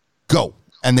 go.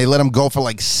 And they let him go for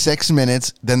like 6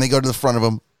 minutes. Then they go to the front of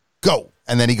him, go.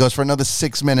 And then he goes for another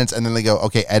 6 minutes. And then they go,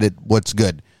 okay, edit what's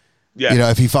good.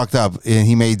 Yeah. If he fucked up and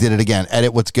he did it again,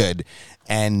 edit what's good.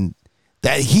 And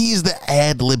that he's the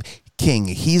ad lib king.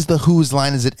 He's the whose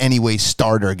line is it anyway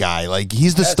starter guy. Like,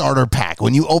 he's the starter pack.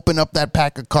 When you open up that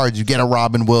pack of cards, you get a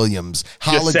Robin Williams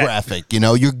holographic.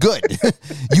 You're good.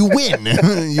 You win.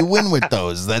 You win with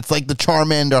those. That's like the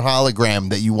Charmander hologram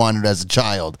that you wanted as a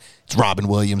child. It's Robin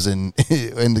Williams and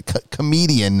the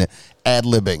comedian ad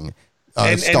libbing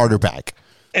starter pack.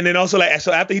 And then also, like,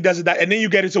 so after he does it, and then you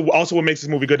get into also what makes this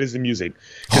movie good is the music.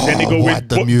 Because then they go with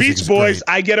Beach Boys,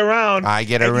 great. I Get Around. I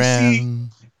Get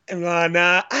Around.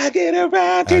 I get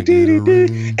around.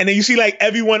 And then you see like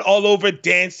everyone all over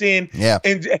dancing. Yeah.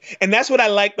 And that's what I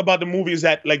like about the movie, is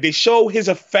that like they show his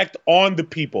effect on the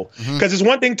people. Because it's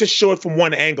one thing to show it from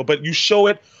one angle, but you show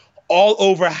it all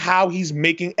over how he's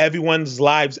making everyone's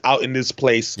lives out in this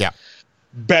place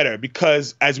better.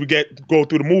 Because as we go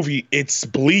through the movie, it's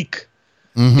bleak.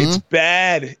 Mm-hmm. It's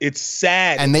bad. It's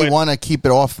sad. And they want to keep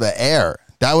it off the air.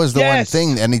 That was the one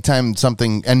thing. Anytime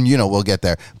something, and we'll get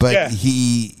there, but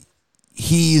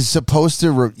he's supposed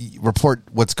to report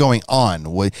what's going on,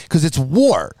 because it's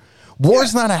war.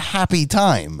 War's not a happy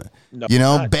time.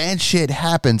 No, bad shit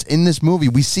happens in this movie.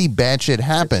 We see bad shit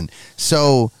happen.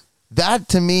 So that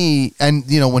to me, and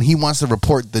when he wants to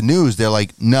report the news, they're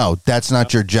like, no, that's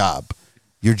not your job.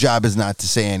 Your job is not to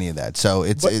say any of that. So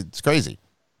it's crazy.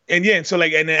 And so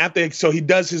then after, so he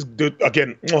does his,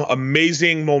 again,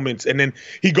 amazing moments. And then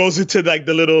he goes into like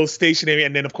the little station area.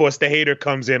 And then of course the hater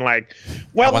comes in like,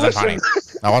 well, that wasn't funny.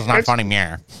 That was not funny,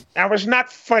 yeah. That was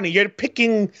not funny. You're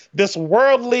picking this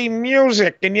worldly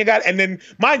music and then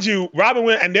mind you, Robin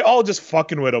Williams, and they're all just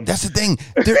fucking with him. That's the thing.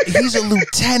 He's a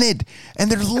lieutenant and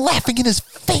they're laughing in his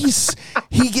face.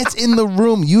 He gets in the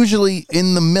room, usually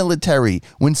in the military,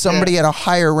 when somebody at a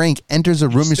higher rank enters a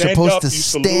room, you're supposed to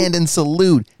stand and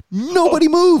salute. Nobody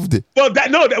moved. Well,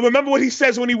 remember what he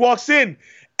says when he walks in?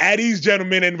 At ease,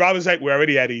 gentlemen. And Robin's like, we're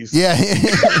already at ease. Yeah.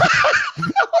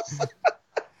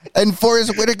 And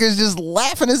Forrest Whitaker's just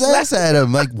laughing his ass at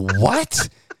him. Like, what?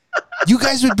 You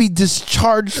guys would be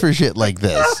discharged for shit like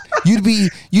this. You'd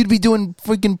be doing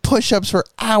freaking push-ups for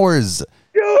hours.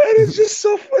 Yo, and it's just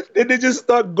so funny. And they just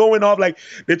start going off like,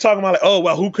 they're talking about like, oh,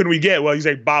 well, who can we get? Well, he's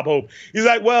like, Bob Hope. He's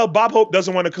like, well, Bob Hope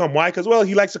doesn't want to come. Why? Because, well,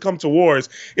 he likes to come to wars.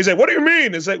 He's like, what do you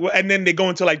mean? It's like, well, and then they go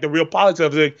into like the real politics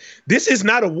of like, this is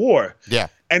not a war. Yeah.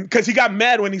 And because he got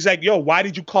mad when he's like, yo, why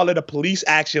did you call it a police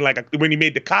action? Like when he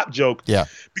made the cop joke. Yeah.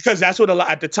 Because that's what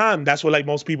at the time, that's what like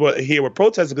most people here were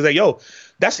protesting. Because like, yo,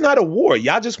 that's not a war.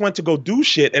 Y'all just went to go do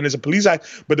shit. And it's a police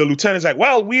act. But the lieutenant's like,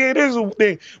 well, it is a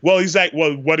thing. Well, he's like,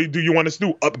 well, what do you want us to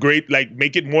do? Upgrade, like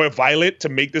make it more violent to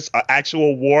make this an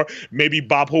actual war. Maybe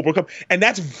Bob Hope will come. And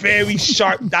that's very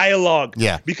sharp dialogue.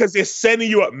 Yeah. Because they're sending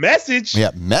you a message.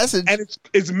 Yeah, message. And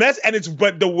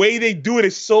but the way they do it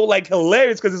is so like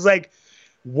hilarious because it's like,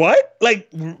 what? Like,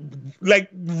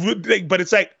 but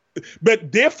it's like,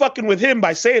 but they're fucking with him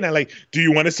by saying that, like, do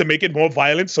you want us to make it more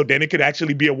violent so then it could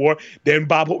actually be a war? Then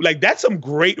Bob Hope, like, that's some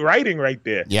great writing right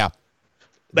there. Yeah.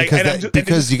 Like,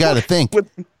 because you got to think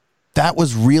that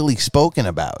was really spoken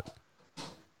about.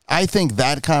 I think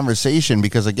that conversation,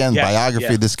 because again,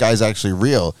 biography, this guy's actually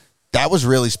real. That was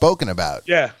really spoken about.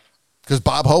 Yeah. Because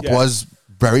Bob Hope was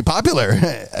very popular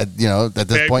at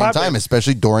this point in time,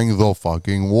 especially during the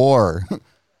fucking war.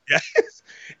 Yes.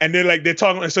 And they're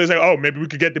talking, so it's like, oh, maybe we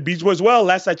could get the Beach Boys. Well,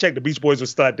 last I checked, the Beach Boys were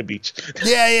still at the beach.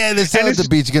 Yeah, they're still at the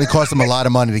beach. It's going to cost them a lot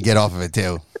of money to get off of it,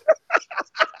 too.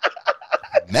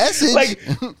 Message.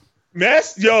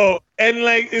 And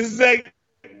like, it's like,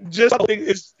 just,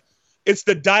 it's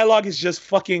the dialogue is just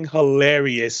fucking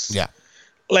hilarious. Yeah.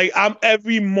 Like,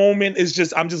 every moment is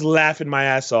just, I'm just laughing my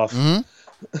ass off. Mm-hmm.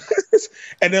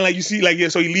 And then, like, you see, like,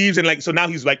 so he leaves, and like, so now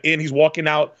he's like he's walking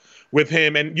out with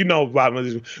him, and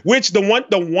which the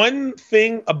one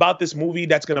thing about this movie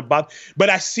that's gonna bother, but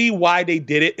I see why they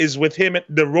did it is with him,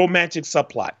 the romantic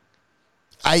subplot.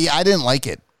 I didn't like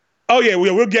it. Oh yeah,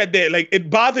 we'll get there. Like, it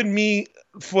bothered me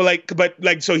for like, but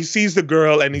like, so he sees the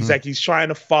girl and he's like, he's trying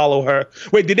to follow her.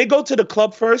 Wait, did they go to the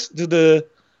club first?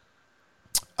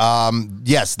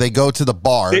 Yes, they go to the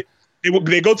bar.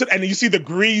 They go to, and you see the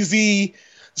greasy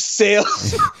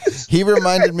sales. He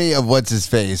reminded me of what's his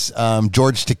face,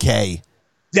 George Takei.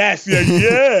 Yes,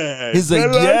 yeah. He's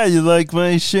like, yeah, you like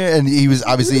my shit, and he was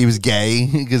gay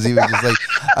because he was just like,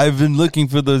 I've been looking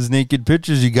for those naked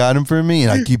pictures. You got them for me,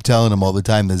 and I keep telling him all the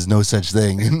time, there's no such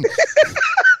thing. And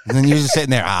then you're just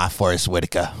sitting there, Forrest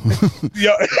Whitaker. And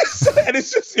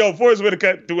it's just, Forrest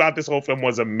Whitaker throughout this whole film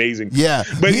was amazing. Yeah,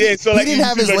 but he didn't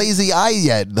have his like, lazy eye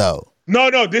yet, though.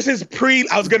 No, this is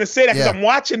I was gonna say that because I'm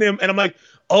watching him, and I'm like,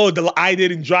 oh, the eye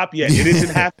didn't drop yet. It isn't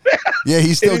half. Yeah,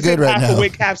 he's still good right now. Half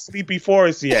awake, half sleepy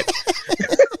Forrest yet.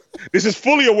 This is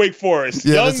fully awake Forrest.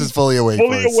 Yeah, this is fully awake.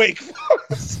 Fully awake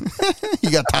Forrest. He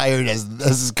got tired as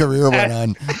his career went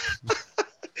on.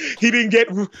 He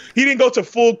didn't go to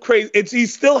full crazy.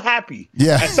 He's still happy.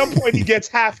 Yeah. At some point he gets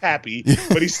half happy,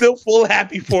 but he's still full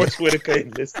happy Forrest Whitaker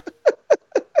in this.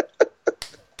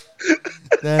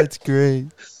 That's great.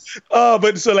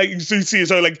 But so like, so you see,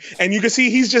 so like, and you can see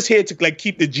he's just here to like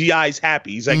keep the GIs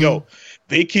happy. He's like, yo,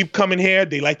 they keep coming here.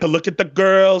 They like to look at the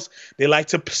girls. They like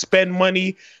to spend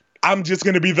money. I'm just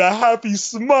going to be the happy,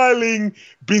 smiling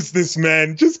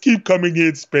businessman. Just keep coming here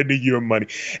and spending your money.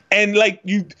 And like,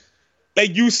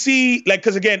 you see, like,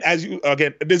 because again,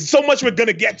 there's so much we're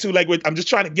gonna get to. Like, I'm just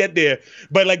trying to get there,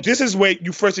 but like, this is where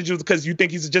you first introduce, because you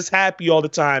think he's just happy all the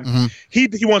time.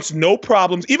 Mm-hmm. He wants no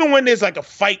problems, even when there's like a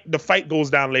fight. The fight goes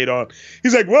down later on.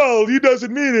 He's like, well, he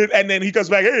doesn't mean it, and then he comes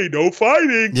back, hey, no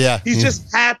fighting. Yeah, he's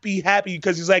just happy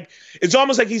because he's like, it's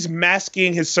almost like he's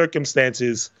masking his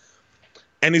circumstances,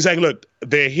 and he's like, look,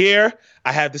 they're here.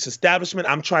 I have this establishment.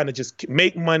 I'm trying to just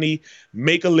make money,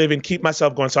 make a living, keep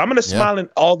myself going. So I'm going to smile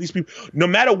at all these people. No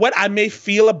matter what I may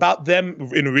feel about them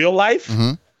in real life,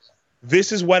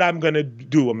 this is what I'm going to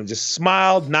do. I'm going to just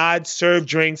smile, nod, serve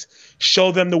drinks,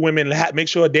 show them the women, make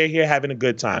sure they're here having a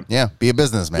good time. Yeah, be a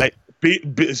businessman. Like,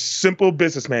 be simple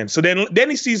businessman. So then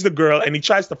he sees the girl and he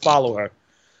tries to follow her.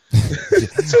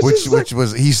 which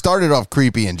was, he started off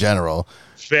creepy in general.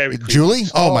 Very creepy. Julie?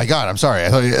 Oh my God! I'm sorry. I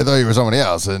thought you were somebody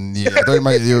else, and I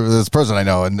thought you were this person I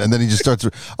know. And then he just starts.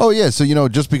 Oh yeah, so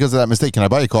just because of that mistake, can I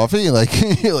buy you coffee? Like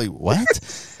you're like, what?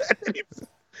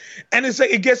 And it's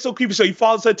like, it gets so creepy. So he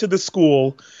follows her to the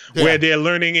school where they're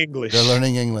learning English. They're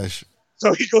learning English.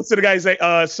 So he goes to the guy. He's like,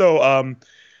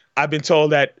 I've been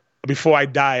told that before I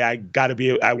die,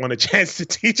 I want a chance to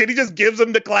teach, and he just gives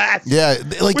him the class. Yeah,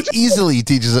 like easily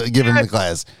give him the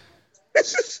class.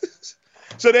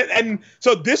 So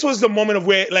this was the moment of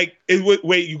where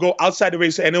where you go outside the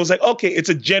race, and it was like, okay, it's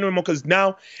a genuine moment, because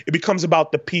now it becomes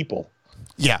about the people.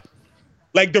 Yeah.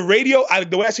 Like the radio,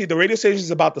 the way I see it, the radio station is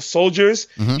about the soldiers.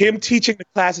 Mm-hmm. Him teaching the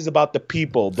class is about the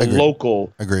people, the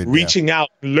local, reaching out,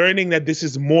 learning that this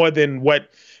is more than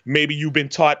what maybe you've been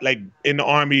taught, like in the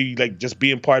army, like just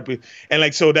being part of it. And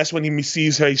like, so that's when he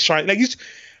sees her. He's trying,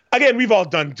 again, we've all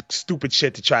done stupid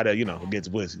shit to try to,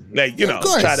 get pussy. Like,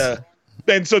 try to.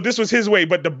 And so this was his way,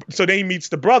 so then he meets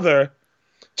the brother,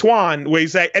 Twan, where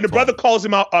he's like, and the brother calls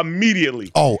him out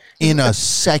immediately. Oh, in a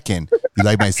second. You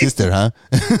like my sister, huh?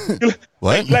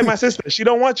 What? Like my sister. She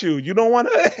don't want you. You don't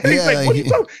want her. He's like, what are you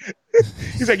talking?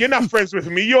 He's like, you're not friends with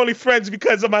me. You're only friends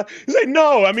because of my. He's like,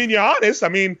 no, I mean, you're honest. I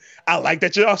mean, I like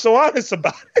that you're so honest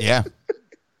about it. Yeah.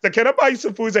 Like, can I buy you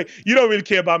some food? He's like, you don't really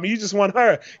care about me. You just want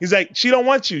her. He's like, she don't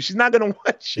want you. She's not going to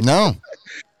want you. No.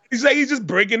 He's like, he's just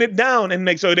breaking it down.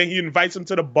 And so then he invites him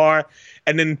to the bar.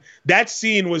 And then that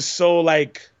scene was so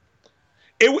like,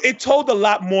 it told a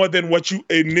lot more than what you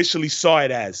initially saw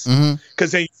it as.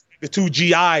 Because then the two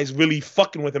GIs really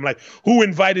fucking with him. Like, who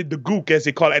invited the gook, as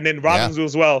they call it? And then Robbins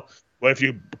was, well, if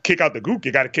you kick out the gook,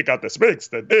 you got to kick out the Smicks,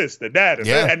 the this, the that.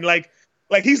 And like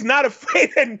he's not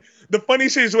afraid. And the funny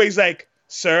shit is where he's like,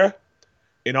 sir,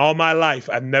 in all my life,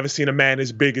 I've never seen a man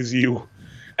as big as you,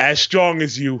 as strong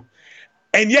as you,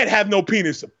 and yet have no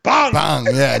penis. Bang! Bang!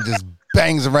 Yeah, just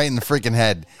bangs him right in the freaking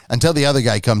head until the other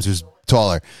guy comes who's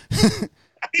taller.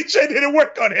 It didn't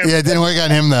work on him. Yeah, it didn't work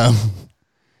on him though.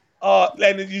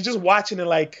 And you're just watching it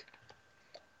like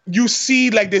you see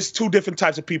like there's two different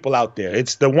types of people out there.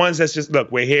 It's the ones that's just,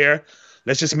 look, we're here.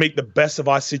 Let's just make the best of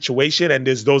our situation. And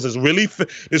there's those that's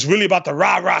really about the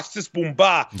rah-rah, sis, boom,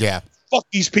 bah. Yeah. Fuck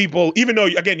these people. Even though,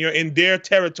 again, you're in their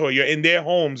territory. You're in their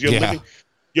homes.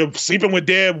 You're sleeping with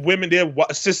their women, their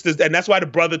sisters. And that's why the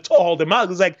brother told him out. It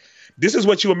was like, this is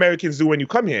what you Americans do when you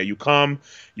come here. You come,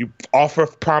 you offer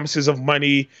promises of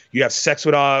money, you have sex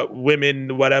with our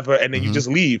women, whatever, and then you just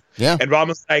leave. Yeah. And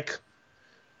Robin's like,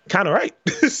 kind of right.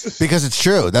 Because it's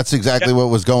true. That's exactly what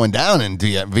was going down in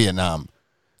Vietnam.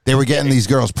 They were getting these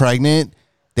girls pregnant.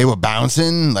 They were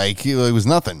bouncing like it was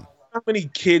nothing. How many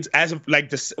kids, as of like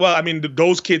this? Well, I mean,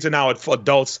 those kids are now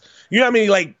adults. You know how many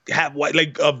like have what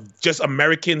like of just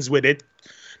Americans with it?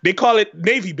 They call it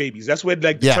Navy babies. That's where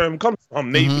like the term comes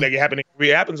from. Navy, like it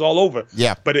happens all over.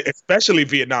 Yeah, but especially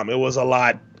Vietnam, it was a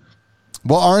lot.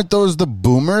 Well, aren't those the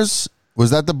boomers? Was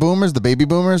that the boomers, the baby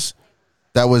boomers,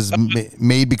 that was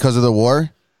made because of the war?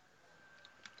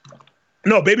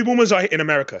 No, baby boomers are in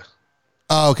America.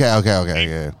 Oh, okay.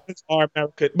 Yeah. Are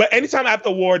America, but anytime after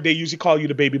war, they usually call you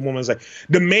the baby boomers. Like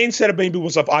the main set of baby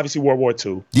boomers of obviously World War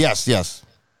II. Yes.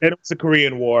 Then it was the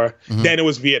Korean War. Then it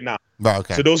was Vietnam. Oh,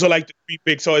 okay. So those are like the three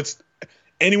big. So it's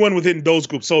anyone within those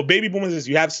groups. So baby boomers is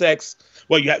you have sex.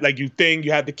 Well, you have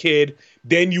you have the kid.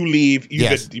 Then you leave. You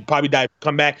probably die.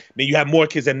 Come back. Then you have more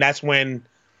kids, and that's when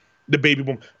the baby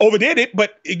boom over there did.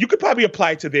 But you could probably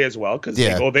apply it to there as well because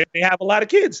they go there. They have a lot of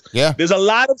kids. Yeah. There's a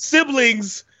lot of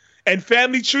siblings and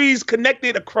family trees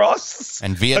connected across.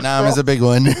 And Vietnam is a big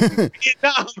one.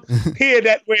 Vietnam. Here,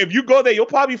 that way, if you go there, you'll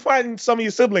probably find some of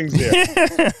your siblings there.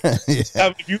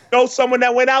 If you know someone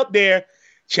that went out there,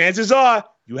 chances are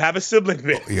you have a sibling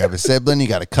there. You have a sibling, you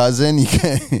got a cousin,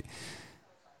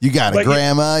 you got a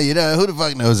grandma, you know, who the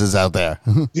fuck knows is out there?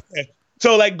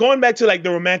 So, like, going back to, like,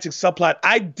 the romantic subplot,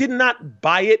 I did not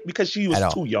buy it because she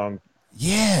was too young.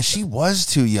 Yeah, she was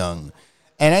too young.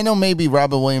 And I know maybe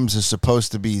Robin Williams is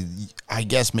supposed to be, I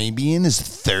guess, maybe in his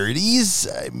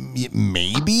 30s,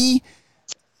 maybe.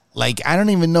 Like, I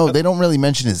don't even know. They don't really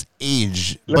mention his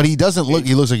age, but he doesn't look,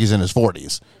 he looks like he's in his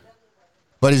 40s.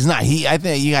 But he's not. I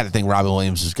think you got to think Robin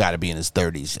Williams has got to be in his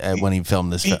 30s when he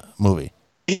filmed this movie.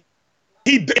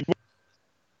 Do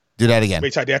that again.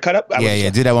 Wait, sorry, did I cut up?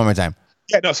 Yeah, do that one more time.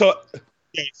 Yeah, no, so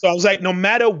I was like, no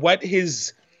matter what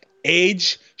his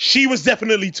age, she was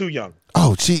definitely too young.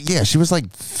 Oh, she was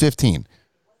like 15.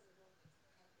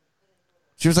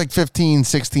 She was like 15,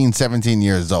 16, 17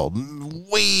 years old.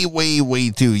 Way, way, way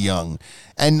too young.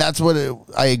 And that's what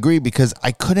I agree because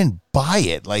I couldn't buy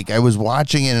it. Like I was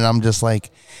watching it and I'm just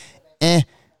like, I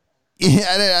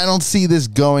don't see this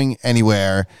going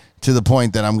anywhere to the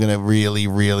point that I'm going to really,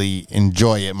 really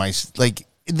enjoy it.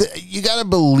 You got to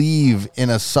believe in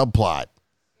a subplot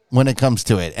when it comes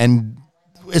to it. And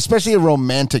especially a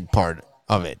romantic part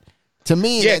of it. To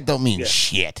me, that don't mean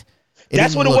shit.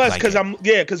 That's what it was,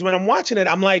 because when I'm watching it,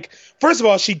 I'm like, first of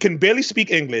all, she can barely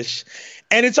speak English,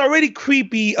 and it's already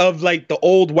creepy of like the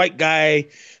old white guy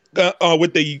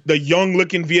with the young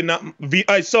looking Vietnam.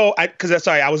 I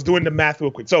was doing the math real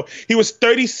quick. So he was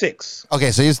 36.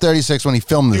 Okay, so he was 36 when he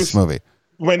filmed this movie.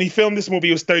 When he filmed this movie,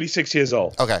 he was 36 years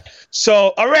old. Okay.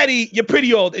 So already you're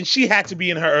pretty old, and she had to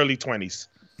be in her early 20s.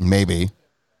 Maybe.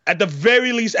 At the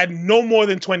very least, at no more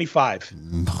than 25.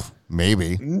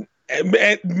 Maybe.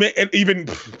 And even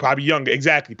probably younger.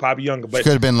 Exactly. Probably younger. But she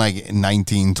could have been like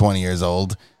 19, 20 years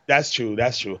old. That's true.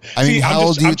 I mean, how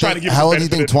old do you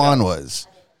think Twan was?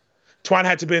 Twan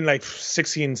had to be in like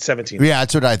 16, 17. Yeah,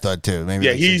 that's what I thought too. Maybe.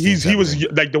 Yeah, he was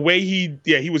like the way he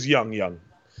was young.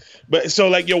 But so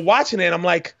like you're watching it and I'm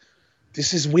like,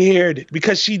 this is weird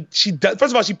because she does,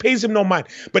 first of all, she pays him no mind.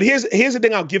 But here's the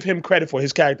thing I'll give him credit for,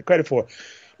 his character credit for.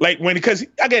 Like because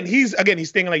he's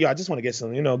thinking like, yo, I just want to get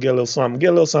some, get a little something.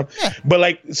 Yeah. But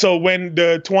like, so when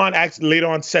the Twan acts later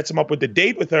on sets him up with the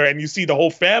date with her and you see the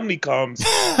whole family comes.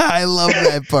 I love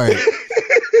that part.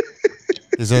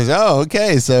 He says, oh,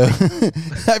 okay. So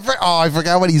I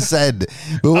forgot what he said.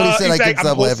 But what he said, I couldn't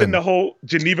stop laughing. The whole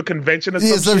Geneva Convention or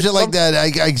some shit like that.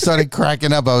 I started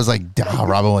cracking up. I was like,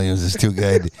 Robin Williams is too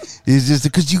good. He's just,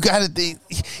 because you got to think,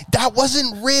 that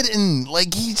wasn't written.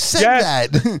 Like, he said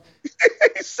that.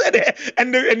 He said it.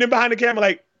 And then behind the camera,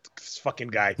 like, this fucking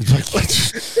guy.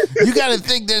 You got to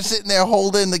think they're sitting there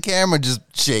holding the camera, just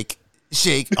shake.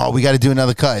 Oh, we got to do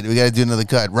another cut.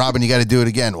 Robin, you got to do it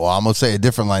again. Well, I'm going to say a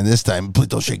different line this time. Please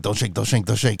don't shake.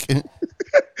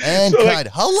 And So, cried,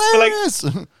 hilarious.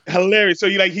 Hilarious. So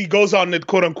he goes on the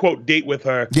quote unquote date with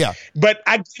her. Yeah. But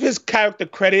I give his character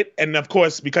credit, and of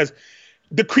course, because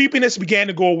the creepiness began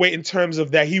to go away in terms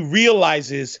of that he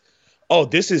realizes, oh,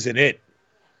 this isn't it.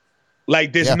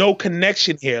 Like, there's no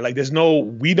connection here. Like,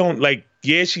 we don't like,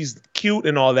 yeah, she's cute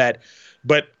and all that,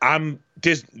 but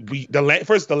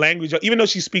the language, even though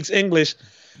she speaks English,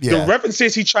 the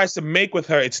references he tries to make with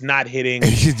her, it's not hitting.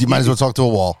 You might as well talk to a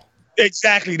wall.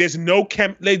 Exactly. There's no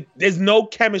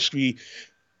chemistry.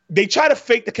 They try to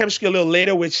fake the chemistry a little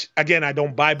later, which again I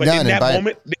don't buy. But in that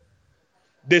moment,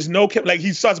 there's no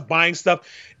he starts buying stuff,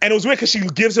 and it was weird because she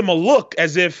gives him a look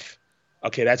as if,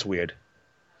 okay, that's weird.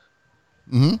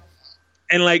 Mm-hmm.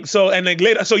 And later,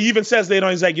 so he even says later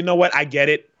on, he's like, you know what, I get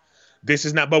it. This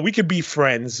is not, but we could be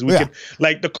friends. We could,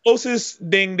 like, the closest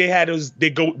thing they had was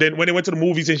when they went to the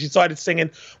movies and she started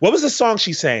singing. What was the song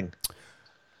she sang?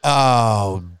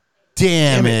 Oh,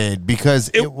 damn it. Because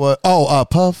it was,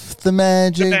 Puff the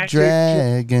Magic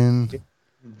Dragon.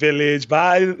 Village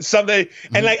by something.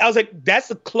 And I was like, that's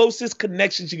the closest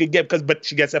connection she could get but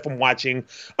she gets that from watching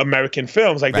American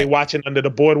films. Like, they're watching Under the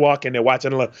Boardwalk and they're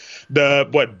watching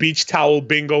the Beach Towel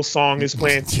Bingo song is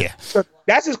playing. Yeah. So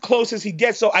that's as close as he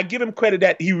gets. So I give him credit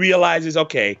that he realizes,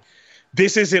 okay,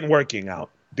 this isn't working out.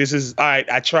 This is all right.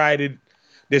 I tried it.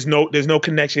 There's no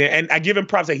connection. And I give him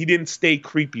props that he didn't stay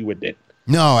creepy with it.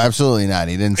 No, absolutely not.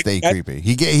 He didn't stay creepy.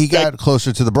 He got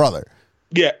closer to the brother.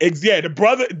 Yeah, the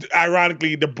brother,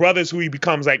 ironically, the brothers who he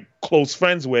becomes like close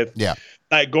friends with,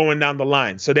 like going down the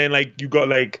line. So then you go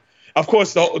of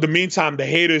course, the meantime, the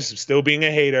hater's still being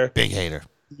a hater. Big hater.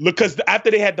 Look, because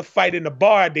after they had the fight in the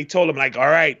bar, they told him all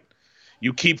right,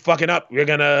 you keep fucking up, we're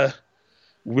gonna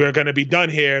be done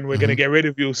here and we're gonna get rid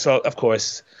of you. So of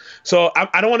course,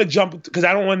 I don't want to jump because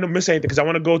I don't want to miss anything because I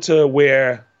want to go to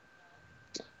where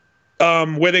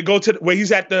they go to where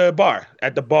he's at the bar,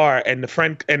 and the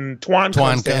friend and Twan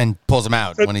comes and pulls him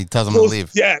out when he tells him to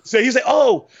leave. Yeah, so he's like,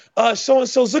 so and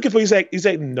so's looking for you. He's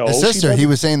like, no, the sister. He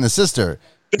was saying the sister.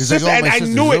 He's like, and I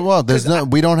knew it. Well,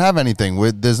 we don't have anything.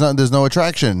 There's no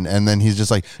attraction. And then he's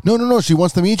just like, no, she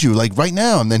wants to meet you like right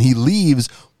now. And then he leaves.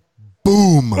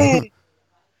 Boom.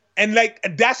 And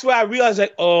that's where I realized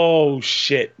oh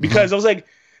shit, because I was like,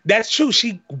 that's true.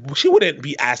 She wouldn't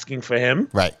be asking for him,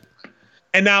 right?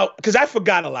 And now, because I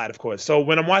forgot a lot, of course. So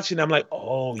when I'm watching, I'm like,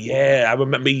 oh yeah, I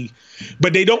remember.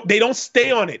 But they don't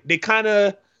stay on it. They kind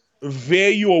of veer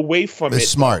you away from it. It's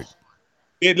smart.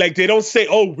 They don't say,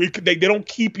 they don't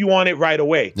keep you on it right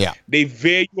away. Yeah. They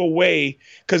veer you away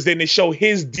because then they show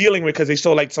his dealing with, because they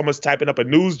show someone's typing up a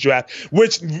news draft,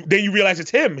 which then you realize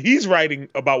it's him. He's writing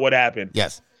about what happened.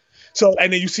 Yes. So,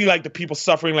 and then you see the people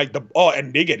suffering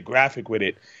and they get graphic with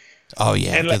it. Oh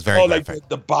yeah, and that's very graphic.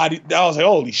 The body. I was like,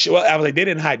 holy shit! I was like, they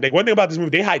didn't hide. One thing about this movie,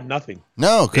 they hide nothing.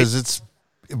 No, because it's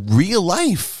real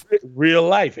life. Real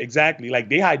life, exactly.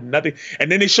 They hide nothing.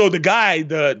 And then they show the guy,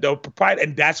 the proprietor,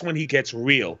 and that's when he gets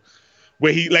real.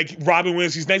 Where he Robin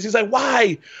Williams, he's nice. He's like,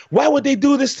 why? Why would they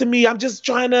do this to me? I'm just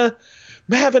trying to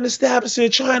have an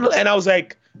establishment. And I was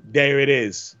like, there it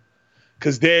is.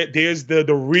 Because there's the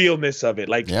realness of it.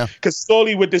 Because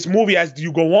slowly with this movie, as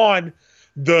you go on,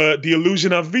 the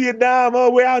illusion of Vietnam,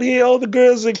 we're out here, all the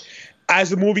girls, as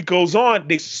the movie goes on,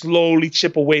 they slowly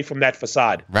chip away from that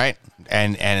facade. Right.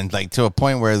 And to a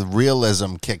point where the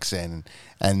realism kicks in.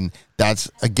 And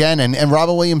that's, again, and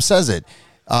Robin Williams says it,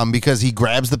 because he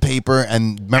grabs the paper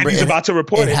and remember, he's about to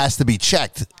report it. It has to be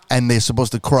checked and they're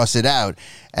supposed to cross it out.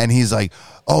 And he's like,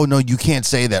 oh, no, you can't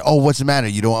say that. Oh, what's the matter?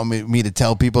 You don't want me to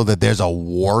tell people that there's a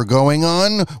war going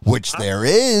on, which there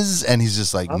is. And he's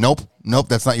just like, nope,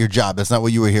 that's not your job. That's not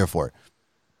what you were here for.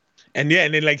 And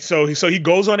then so he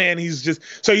goes on and he's just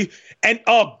give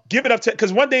it up to,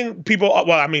 because one thing people,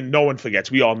 no one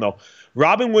forgets, we all know,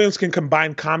 Robin Williams can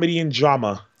combine comedy and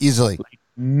drama easily.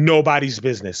 Nobody's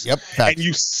business. Yep. And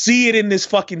you see it in this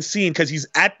fucking scene because he's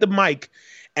at the mic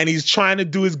and he's trying to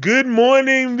do his good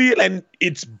morning and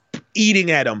it's eating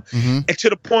at him. Mm-hmm. And to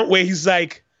the point where he's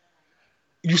like,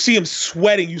 you see him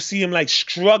sweating, you see him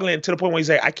struggling to the point where he's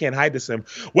like, I can't hide this from him.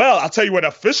 Well, I'll tell you what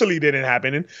officially didn't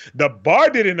happen. The bar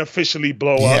didn't officially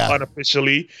blow up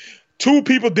unofficially. 2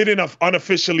 people didn't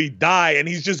unofficially die, and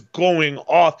he's just going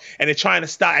off, and they're trying to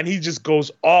stop, and he just goes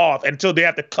off until they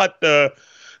have to cut the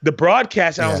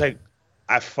broadcast. And I was like,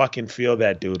 I fucking feel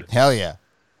that, dude. Hell yeah.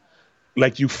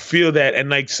 You feel that,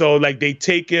 and they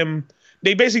take him,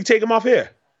 they basically take him off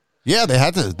here. Yeah, they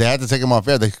had to take him off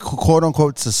air. They quote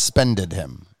unquote suspended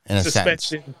him in a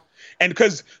sense. And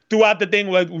because throughout the thing,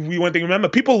 one thing, remember,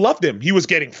 people loved him. He was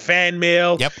getting fan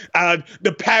mail. Yep.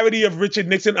 The parody of Richard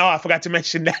Nixon. Oh, I forgot to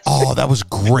mention that. Oh, that was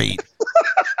great.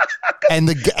 And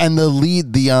the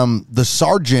lead, the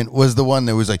sergeant was the one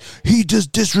that was like, he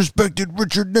just disrespected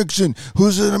Richard Nixon,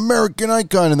 who's an American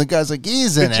icon. And the guy's like,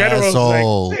 he's an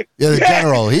asshole. Like, yeah, the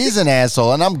general, he's an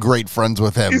asshole, and I'm great friends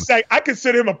with him. He's like, I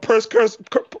consider him a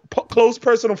close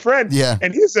personal friend. Yeah,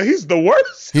 and he's the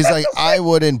worst. He's like, I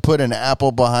wouldn't put an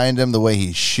apple behind him the way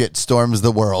he shit storms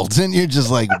the world, and you're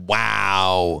just like,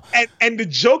 wow. And the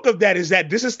joke of that is that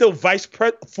this is still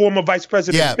former Vice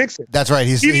President Nixon. That's right.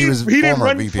 He didn't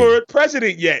run VP. For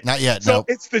president yet. Not yet. So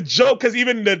it's the joke because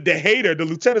even the hater, the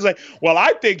lieutenant's like, well,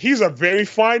 I think he's a very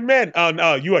fine man. Oh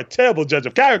no, you are a terrible judge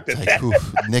of character. Like,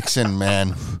 Nixon,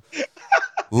 man.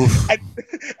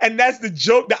 And that's the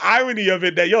joke, the irony of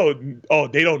it. That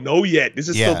they don't know yet. This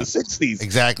is still the 60s.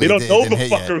 Exactly. They don't know the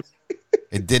fucker.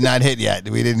 It did not hit yet.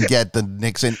 We didn't get the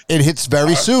Nixon. It hits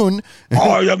very soon.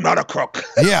 I am not a crook.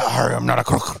 Yeah, I am not a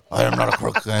crook. I am not a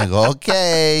crook. I go,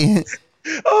 okay.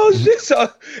 Oh shit!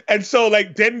 So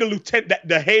like then the lieutenant,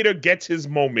 the hater gets his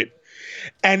moment,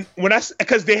 and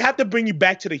because they have to bring you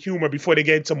back to the humor before they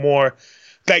get into more,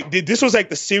 like this was like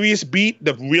the serious beat,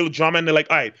 the real drama, and they're like,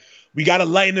 all right, we got to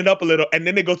lighten it up a little, and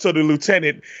then they go to the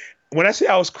lieutenant. When I say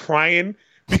I was crying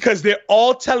because they're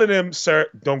all telling him, sir,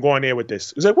 don't go on there with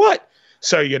this. He's like, what?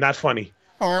 Sir, you're not funny.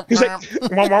 He's like,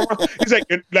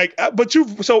 but you.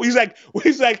 So he's like,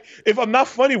 if I'm not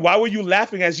funny, why were you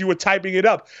laughing as you were typing it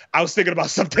up? I was thinking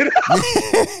about something else.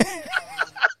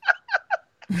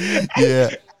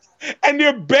 Yeah. And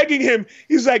they're begging him.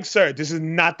 He's like, sir, this is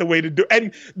not the way to do it.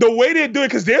 And the way they do it,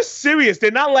 because they're serious.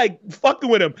 They're not like fucking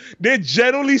with him. They're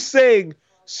generally saying,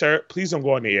 sir, please don't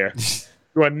go on the air.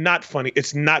 You are not funny.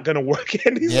 It's not going to work.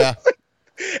 And he's like,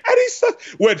 and he's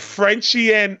with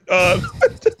Frenchie and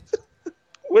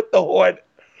with the Horde,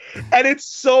 and it's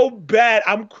so bad.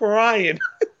 I'm crying.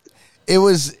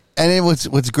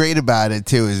 What's great about it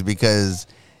too is because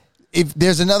if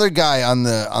there's another guy on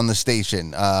the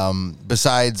station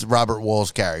besides Robert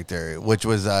Wall's character, which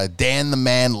was Dan the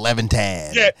Man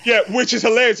Levitan. Yeah, which is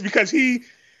hilarious because the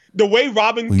way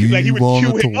Robin he would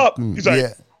cue him up. He's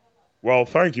like, well,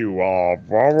 thank you.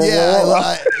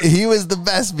 He was the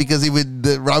best because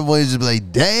Robin Williams would be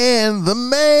like, Dan the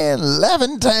Man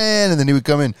Levitan, and then he would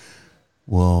come in.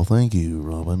 Well, thank you,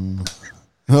 Robin.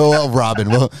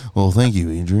 Robin. Well, thank you,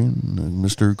 Adrian,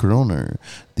 Mr. Coroner.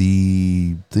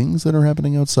 The things that are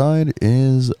happening outside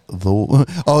is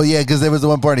the. Oh yeah, because there was the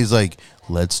one part he's like,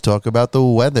 let's talk about the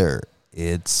weather.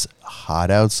 It's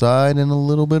hot outside and a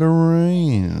little bit of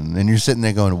rain. And you're sitting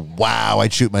there going, wow,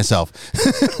 I'd shoot myself.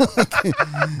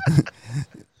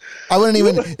 I wouldn't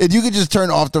even, if you could just turn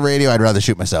off the radio, I'd rather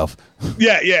shoot myself.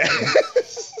 Yeah.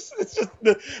 It's just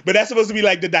but that's supposed to be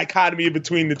like the dichotomy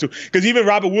between the two. Because even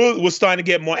Robert Will was starting to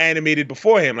get more animated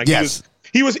before him. Like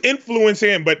he was influencing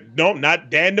him, but no, not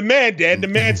Dan the Man. Dan the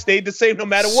Man stayed the same no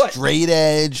matter what. Straight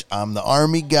edge. I'm the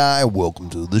army guy. Welcome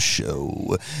to the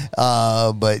show.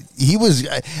 But he was,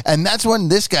 and that's when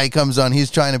this guy comes on.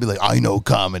 He's trying to be like, I know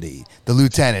comedy. The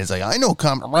lieutenant is like, I know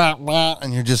comedy.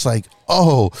 And you're just like,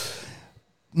 oh,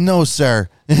 no, sir.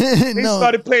 He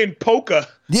started playing poker.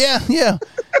 Yeah.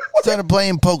 Started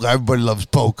playing poker. Everybody loves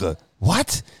poker.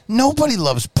 What? Nobody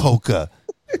loves poker.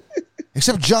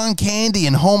 Except John Candy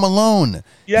in Home Alone.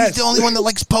 Yes. He's the only one that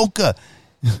likes poker.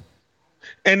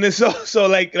 And then so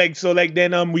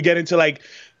then we get into like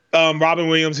Robin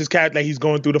Williams, his character, like he's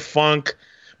going through the funk.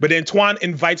 But then Twan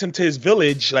invites him to his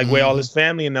village, like where all his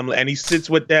family and them, and he sits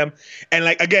with them. And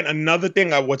like again, another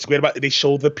thing, what's great about it, they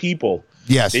show the people.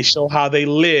 Yes, they show how they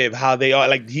live, how they are.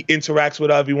 Like he interacts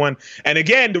with everyone. And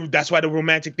again, that's why the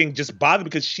romantic thing just bothered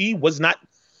because she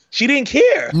didn't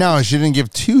care. No, she didn't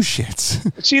give two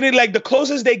shits. She didn't like the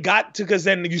closest they got to, because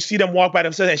then you see them walk by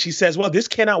themselves, and she says, "Well, this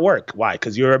cannot work. Why?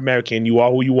 Because you're American. You are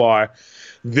who you are.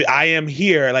 I am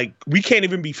here. Like we can't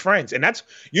even be friends." And that's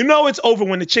it's over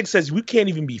when the chick says we can't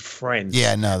even be friends.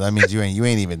 Yeah, no, that means you ain't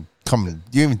even coming.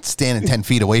 You ain't even standing 10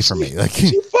 feet away from me. Like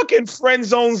she fucking friend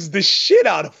zones the shit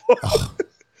out of him. Oh.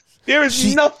 There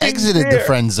is nothing. Exited there. The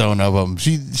friend zone of him.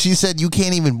 She said we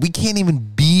can't even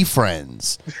be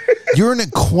friends. You're an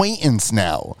acquaintance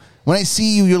now. When I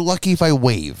see you, you're lucky if I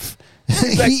wave.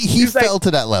 He fell to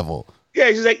that level. Yeah,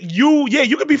 she's like, you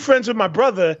could be friends with my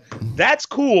brother. That's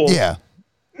cool. Yeah.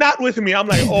 Not with me. I'm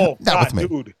like, oh God,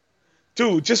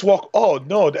 dude, just walk. Oh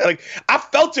no, like I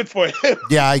felt it for him.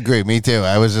 Yeah, I agree. Me too.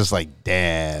 I was just like,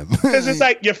 damn. Because it's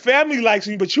like your family likes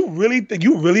me, but you really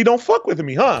don't fuck with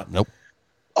me, huh? Nope.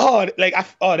 Oh, like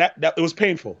that it was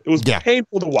painful. It was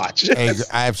painful to watch. I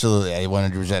absolutely, I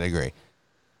 100% agree.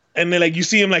 And then like you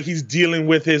see him like he's dealing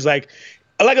with his like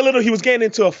a little. He was getting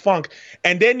into a funk,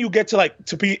 and then you get to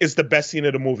me, it's the best scene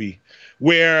of the movie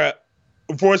where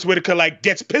Forrest Whitaker like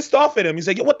gets pissed off at him. He's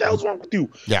like, "Yo, what the hell's wrong with you?"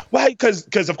 Yeah. Why?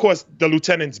 Because of course the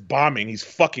lieutenant's bombing. He's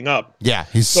fucking up. Yeah.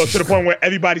 He's So to the point where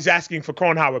everybody's asking for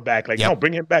Kronhauer back. Like, no,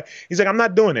 bring him back. He's like, I'm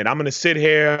not doing it. I'm gonna sit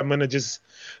here. I'm gonna just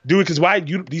do it because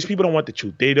these people don't want the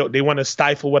truth. They want to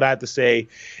stifle what I have to say.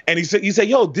 And he said,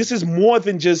 yo, this is more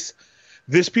than just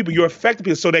this people. You're affecting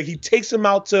people. So that he takes him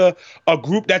out to a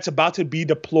group that's about to be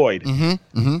deployed.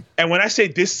 And when I say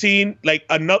this scene, like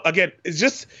again,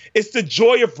 it's the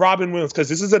joy of Robin Williams because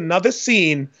this is another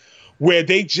scene where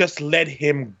they just let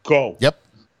him go. Yep.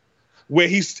 Where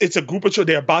it's a group of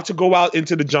children, they're about to go out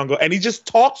into the jungle, and he just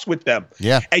talks with them.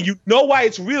 Yeah. And you know why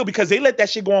it's real because they let that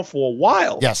shit go on for a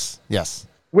while. Yes.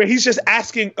 Where he's just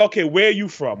asking, okay, where are you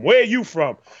from? Where are you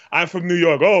from? I'm from New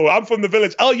York. Oh, I'm from the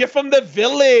village. Oh, you're from the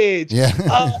village. Yeah.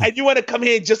 And you want to come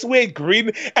here and just wear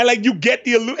green, and like you get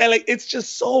the and like it's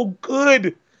just so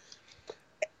good.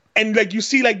 And like you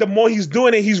see, like the more he's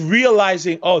doing it, he's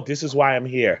realizing, oh, this is why I'm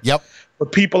here. Yep. For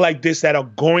people like this that are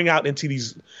going out into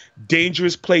these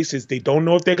dangerous places, they don't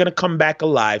know if they're gonna come back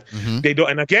alive. They don't.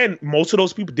 And again, most of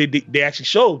those people, they actually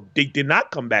showed they did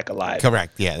not come back alive.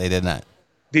 Correct. Yeah, they did not.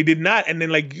 They did not. And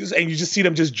then and you just see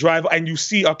them just drive, and you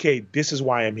see, okay, this is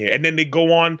why I'm here. And then they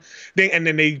go on, and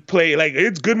then they play like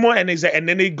it's good more, and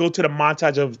then they go to the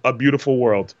montage of A Beautiful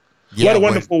World. Yeah, what a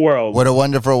wonderful world. What a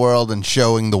wonderful world, and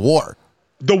showing the war.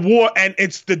 The war, and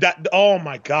it's oh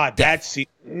my God, that scene.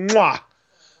 Mwah.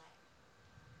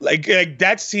 Like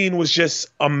that scene was just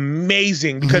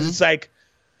amazing because it's like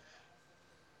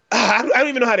I don't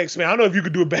even know how to explain. I don't know if you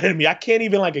could do it better than me. I can't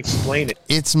even like explain it.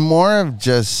 It's more of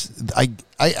just I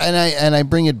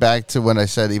bring it back to what I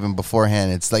said even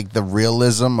beforehand. It's like the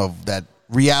realism of that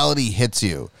reality hits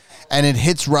you, and it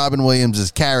hits Robin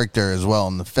Williams' character as well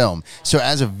in the film. So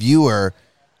as a viewer,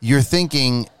 you're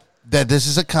thinking that this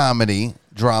is a comedy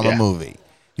drama movie.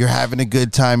 You're having a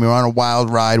good time. You're on a wild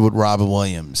ride with Robin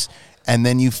Williams. And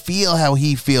then you feel how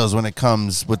he feels when it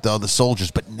comes with the other soldiers.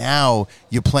 But now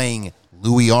you're playing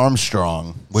Louis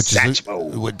Armstrong, which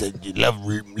you love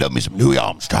me some Louis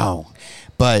Armstrong.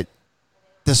 But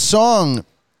the song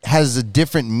has a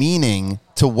different meaning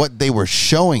to what they were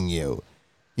showing you.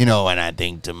 You know, and I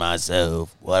think to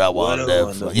myself, what I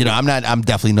wonder. You know, I'm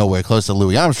definitely nowhere close to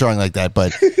Louis Armstrong like that.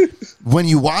 But when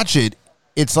you watch it,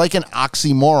 it's like an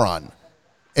oxymoron.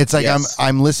 It's like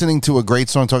I'm listening to a great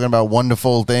song talking about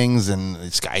wonderful things and the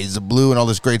sky is blue and all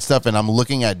this great stuff, and I'm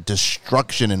looking at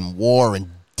destruction and war and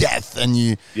death,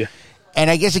 and and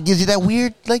I guess it gives you that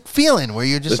weird like feeling where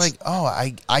you're just like, oh,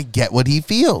 I get what he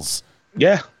feels.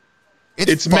 Yeah,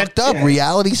 it's fucked up. Yeah.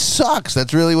 Reality sucks.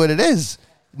 That's really what it is.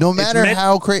 No matter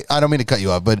how crazy, I don't mean to cut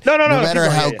you off, but no matter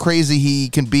how crazy he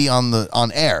can be on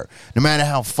air, no matter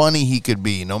how funny he could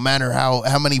be, no matter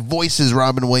how many voices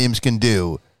Robin Williams can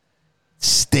do.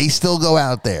 They still go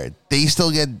out there. They still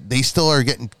are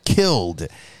getting killed.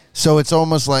 So it's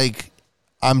almost like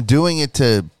I'm doing it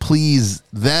to please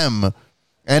them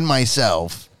and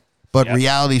myself, but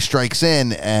reality strikes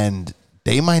in and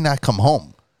they might not come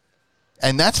home.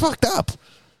 And that's fucked up.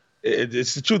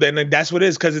 It's the truth, and that's what it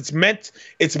is because it's meant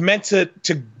to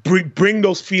bring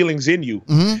those feelings in you.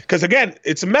 Because again,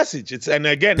 it's a message.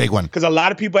 Big one. Because a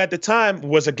lot of people at the time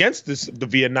was against the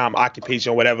Vietnam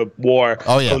occupation, whatever war,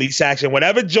 police action,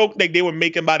 whatever joke they were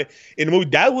making about it in the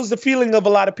movie. That was the feeling of a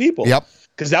lot of people. Yep.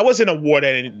 Because that wasn't a war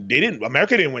that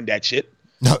America didn't win that shit.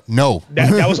 No.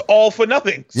 That was all for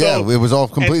nothing. So, it was all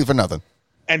completely for nothing.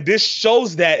 And this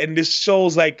shows that, and this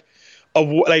shows like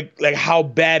how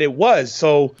bad it was.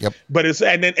 So, but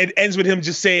and then it ends with him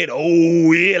just saying,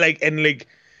 "Oh yeah,"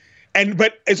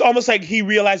 but it's almost like he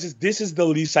realizes this is the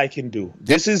least I can do.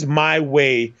 This is my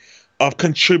way of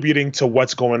contributing to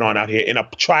what's going on out here in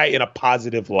a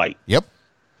positive light. Yep.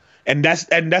 And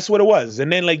that's what it was.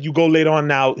 And then like you go later on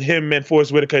now, him and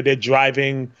Forrest Whitaker, they're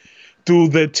driving through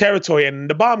the territory and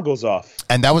the bomb goes off.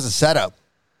 And that was a setup.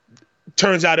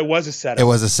 Turns out it was a setup. It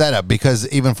was a setup because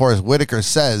even Forrest Whitaker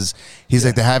says, he's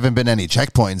like, there haven't been any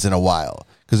checkpoints in a while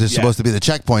because there's supposed to be the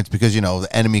checkpoints because, you know,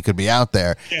 the enemy could be out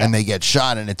there and they get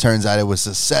shot. And it turns out it was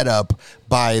a setup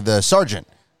by the sergeant.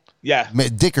 Yeah.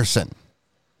 Dickerson.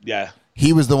 Yeah.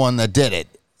 He was the one that did it.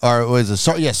 Or it was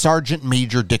Sergeant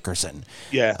Major Dickerson.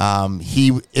 Yeah.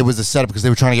 It was a setup because they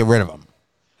were trying to get rid of him.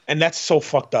 And that's so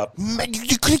fucked up. Man,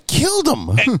 you could have killed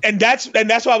him. and that's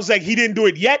why I was like, he didn't do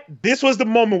it yet. This was the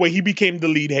moment where he became the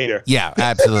lead hater. Yeah,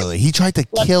 absolutely. He tried to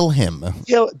kill him.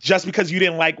 Just because you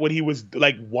didn't like what he was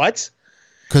like. What?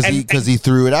 Because he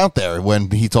threw it out there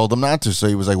when he told him not to. So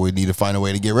he was like, we need to find a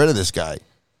way to get rid of this guy.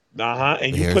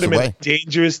 And you put him in a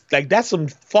dangerous. Like that's some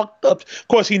fucked up. Of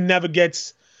course, he never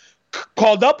gets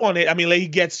called up on it. I mean, like he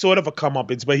gets sort of a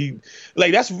comeuppance,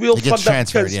 but that's real fucked up.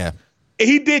 Transferred,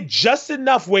 he did just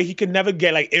enough where he could never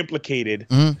get like implicated.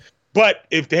 Mm-hmm. But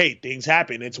if things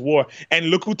happen, it's war. And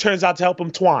look who turns out to help him,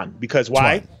 Tuan. Because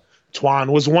why?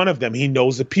 Tuan was one of them. He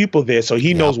knows the people there, so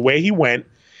he knows where he went.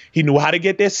 He knew how to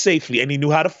get there safely, and he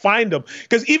knew how to find them.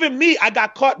 Because even me, I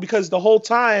got caught because the whole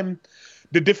time,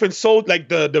 the different soldiers, like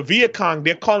the Viet Cong,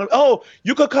 they're calling, oh,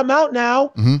 you could come out now.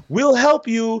 Mm-hmm. We'll help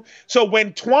you. So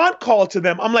when Tuan called to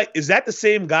them, I'm like, is that the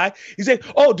same guy? He said,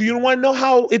 oh, do you want to know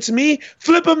how it's me?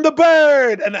 Flip him the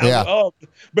bird. And I'm like, oh.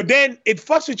 But then it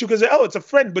fucks with you because, oh, it's a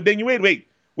friend. But then you wait,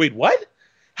 what?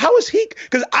 How is he?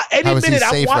 Because any minute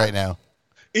safe right now?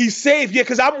 He's safe, yeah.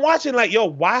 Because I'm watching like,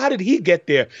 yo, how did he get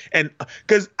there? And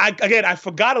because I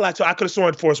forgot a lot, so I could have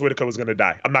sworn Forrest Whitaker was gonna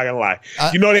die. I'm not gonna lie.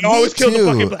 They always kill the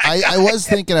fucking black guy. I was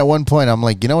thinking at one point, I'm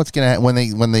like, you know what's gonna happen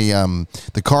when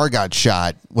the car got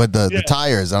shot with the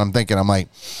tires, and I'm like,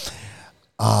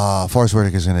 Forrest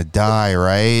Whitaker's gonna die,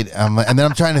 right? And then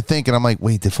I'm trying to think, and I'm like,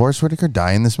 wait, did Forrest Whitaker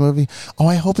die in this movie? Oh,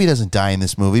 I hope he doesn't die in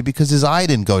this movie because his eye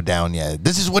didn't go down yet.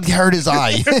 This is what hurt his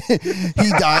eye.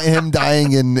 Him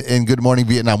dying in Good Morning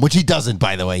Vietnam, which he doesn't,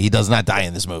 by the way. He does not die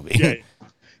in this movie.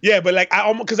 Yeah, but like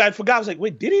because I forgot, I was like,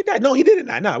 wait, did he die? No, he didn't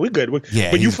die. No, we're good.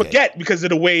 But you forget because of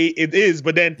the way it is.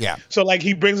 But then, so like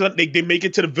he brings up, they make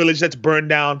it to the village that's burned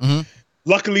down. Mm-hmm.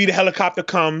 Luckily, the helicopter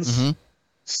comes. Mm-hmm.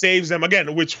 Saves them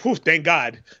again, which thank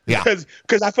God. Because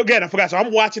I forget. So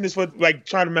I'm watching this for like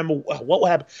trying to remember what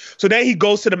happened. So then he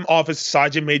goes to the office,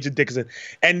 Sergeant Major Dickinson,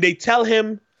 and they tell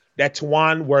him that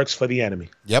Tuan works for the enemy.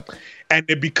 Yep. And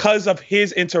because of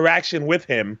his interaction with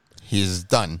him, he's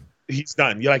done.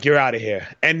 You're like, you're out of here.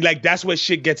 And like that's where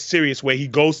shit gets serious, where he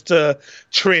goes to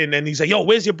Trin and he's like, yo,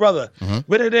 where's your brother? Mm-hmm.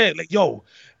 Where are they? Like, yo,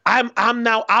 I'm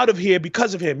now out of here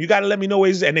because of him. You got to let me know where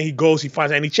he's. And then he goes, he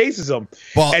finds, and he chases him.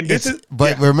 Well,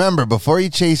 but remember, before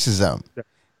he chases him,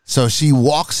 so she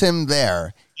walks him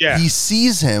there. Yeah. He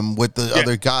sees him with the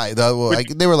other guy.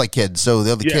 They were like kids, so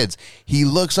the other kids. He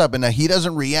looks up, and he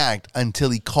doesn't react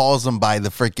until he calls him by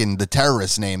the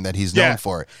terrorist name that he's known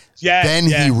for. Yeah. Then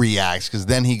he reacts, because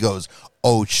then he goes,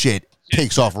 oh, shit,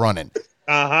 takes off running.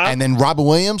 Uh-huh. And then Robin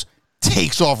Williams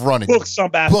takes off running.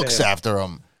 Books after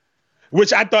him.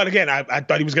 Which I thought, again, I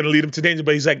thought he was going to lead him to danger,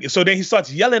 but he's like, so then he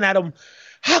starts yelling at him,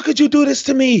 how could you do this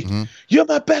to me? Mm-hmm. You're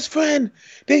my best friend.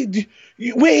 We're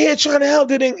here trying to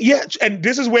help. Yeah, and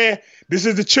this is the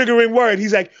triggering word.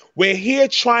 He's like, we're here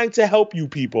trying to help you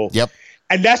people. Yep.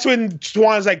 And that's when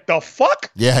Tuan's like, the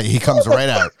fuck? Yeah, he comes right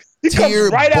out.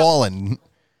 Tear bawling.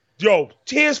 Yo,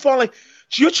 tears falling.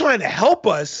 You're trying to help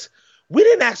us. We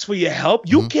didn't ask for your help.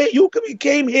 You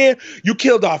came here. You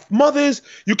killed our mothers.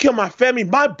 You killed my family.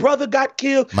 My brother got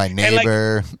killed. My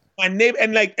neighbor.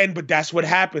 But that's what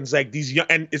happens. Like these young,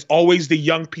 and it's always the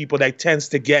young people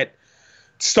that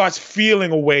starts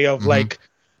feeling a way of like,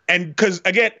 and because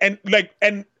again,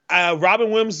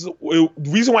 Robin Williams. The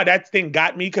reason why that thing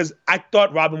got me, because I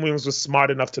thought Robin Williams was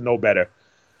smart enough to know better.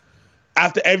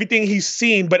 After everything he's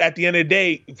seen, but at the end of the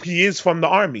day, he is from the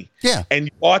army. Yeah. And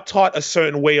you are taught a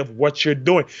certain way of what you're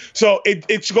doing. So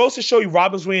it goes to show you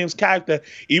Robin Williams' character,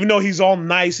 even though he's all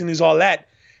nice and he's all that,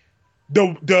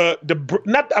 I'm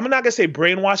not gonna say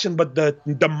brainwashing, but the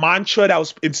mantra that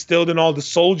was instilled in all the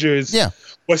soldiers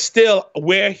was still,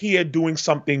 we're here doing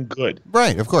something good.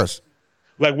 Right, of course.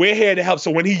 Like, we're here to help.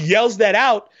 So when he yells that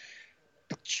out,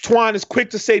 Tuan is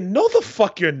quick to say, no, the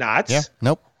fuck you're not. Yeah,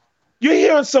 nope. You're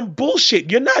here on some bullshit.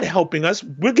 You're not helping us.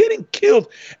 We're getting killed.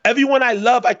 Everyone I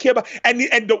love, I care about. And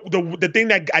the thing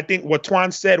that I think what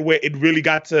Tuan said, where it really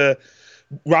got to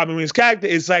Robin Williams' character,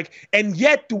 is like, and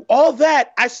yet through all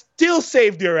that, I still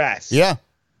saved your ass. Yeah.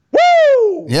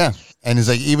 Woo! Yeah. And it's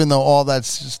like, even though all that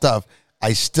stuff,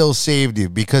 I still saved you,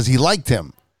 because he liked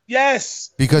him.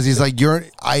 Yes. Because he's like,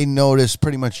 I noticed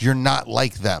pretty much you're not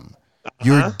like them.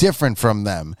 You're different from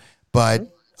them. But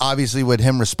obviously with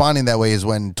him responding that way is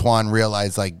when Tuan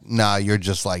realized, like, nah, you're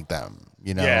just like them.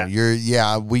 You know,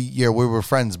 we were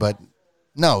friends, but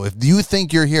no, if you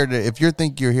think you're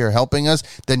here helping us,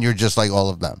 then you're just like all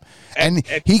of them. And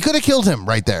he could have killed him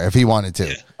right there if he wanted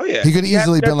to. Oh yeah. He could have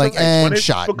easily been like, and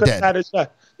shot, dead.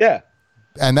 Yeah.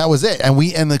 And that was it.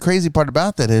 And the crazy part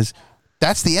about that is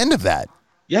that's the end of that.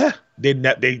 Yeah.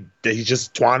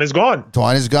 Tuan is gone.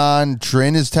 Tuan is gone.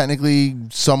 Trin is technically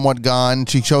somewhat gone.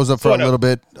 She shows up for a little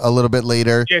bit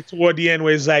later. Yeah, toward the end,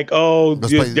 where it's like, oh,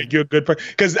 you're a good person.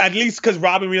 Because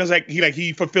Robin Williams,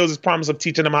 he fulfills his promise of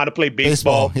teaching them how to play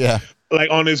baseball. Yeah, like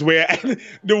on his way. And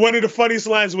one of the funniest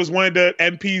lines was one of the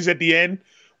MPs at the end,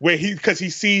 where he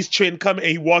sees Trin coming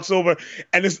and he walks over,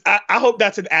 and I hope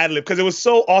that's an ad lib, because it was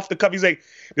so off the cuff. He's like,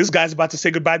 this guy's about to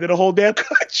say goodbye to the whole damn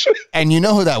country. And you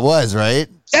know who that was, right?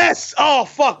 Yes. Oh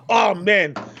fuck. Oh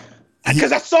man.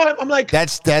 Because I saw him. I'm like,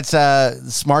 That's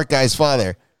Smart Guy's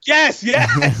father.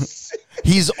 yes.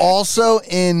 He's also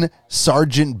in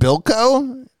Sergeant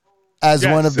Bilko as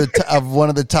Yes. one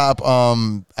of the top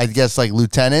I guess like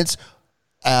lieutenants.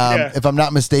 If I'm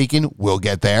not mistaken, we'll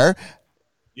get there.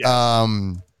 Yeah.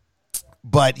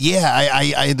 But yeah,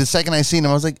 I the second I seen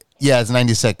him, I was like, yeah, it's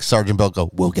 96, Sergeant Bilko.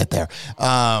 We'll get there.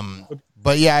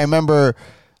 But yeah, I remember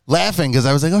laughing because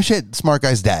I was like, oh shit, Smart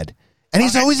Guy's dead. And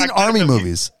he's always in Army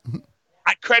movies.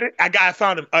 I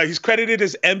found him. He's credited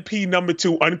as MP number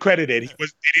 2, uncredited. They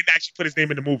didn't actually put his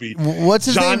name in the movie. What's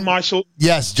his name? John Marshall.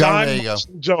 Yes, John. There you go.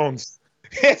 Marshall Jones.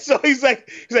 So he's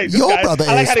like, this Your guy, brother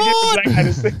I like is how to get the black guy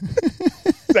to say.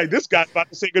 He's like, this guy's about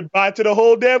to say goodbye to the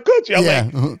whole damn country. I'm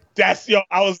like,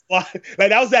 I was like,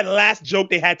 that was that last joke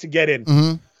they had to get in.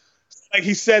 Mm-hmm. Like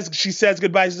she says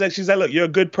goodbye. She's like, look, you're a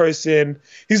good person.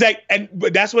 He's like,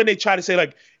 but that's when they try to say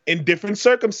like, in different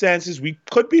circumstances, we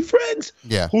could be friends.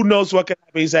 Yeah. Who knows what could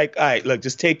happen? He's like, all right, look,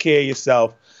 just take care of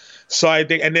yourself. So I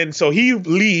think, and then so he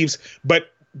leaves,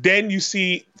 but then you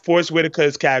see Forrest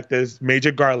Whitaker's character,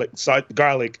 Major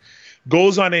Garlic,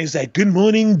 goes on and he's like, good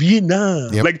morning,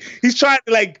 Vietnam. Yep. Like he's trying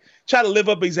to live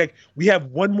up. But he's like, we have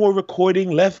one more recording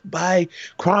left by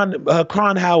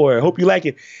Kronhauer. Hope you like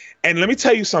it. And let me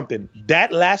tell you something.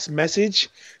 That last message,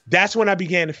 that's when I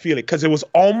began to feel it, because it was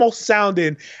almost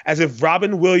sounding as if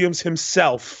Robin Williams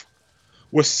himself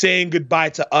was saying goodbye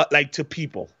to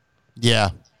people. Yeah.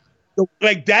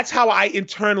 Like that's how I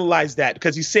internalized that,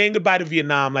 because he's saying goodbye to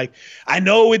Vietnam. Like, I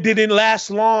know it didn't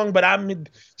last long, but I'm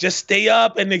just stay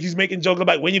up. And then he's making jokes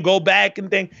about when you go back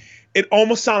and thing. It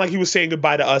almost sounded like he was saying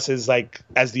goodbye to us as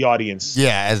the audience.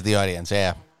 Yeah, as the audience.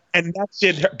 Yeah. And that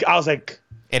shit, I was like,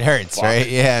 it hurts, fuck. Right?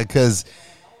 Yeah, because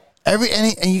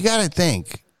and you got to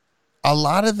think, a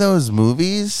lot of those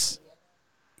movies,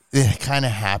 it kind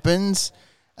of happens.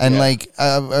 And like,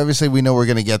 obviously we know we're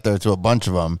going to get there to a bunch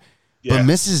of them. Yeah. But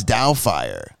Mrs.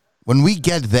 Doubtfire, when we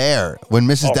get there, when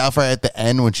Mrs. Doubtfire at the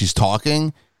end, when she's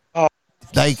talking,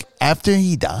 like after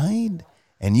he died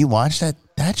and you watch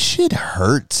that shit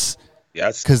hurts.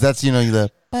 Yes. Because that's,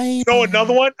 the...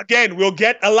 another one? Again, we'll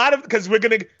get a lot of, because we're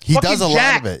going to... He does a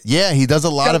lot of it. Yeah, he does a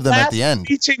lot of them at the end.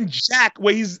 Teaching Jack,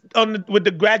 where he's with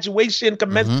the graduation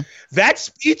commencement, that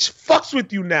speech fucks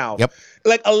with you now. Yep.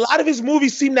 Like, a lot of his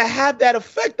movies seem to have that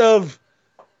effect of,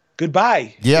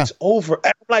 goodbye. Yeah. It's over. And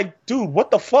I'm like, dude,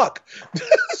 what the fuck?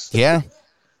 Yeah.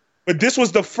 But this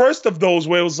was the first of those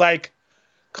where it was like,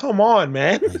 come on,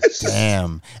 man.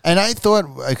 Damn. And I thought,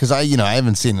 because I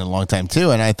haven't seen it in a long time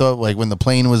too, and I thought like when the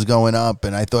plane was going up,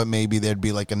 and I thought maybe there'd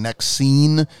be like a next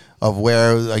scene of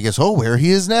where, I guess, where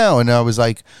he is now. And I was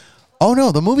like, oh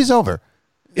no, the movie's over.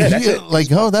 Yeah, that's it. Like,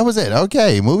 that was it.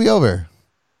 Okay, movie over.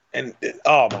 And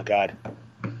oh my God.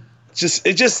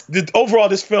 Overall,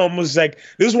 this film was like,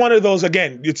 this is one of those,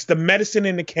 again, it's the medicine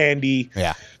in the candy.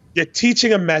 Yeah. You're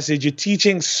teaching a message. You're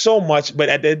teaching so much, but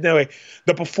at the end of the day,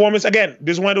 the performance, again,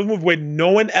 there's one of those movies where no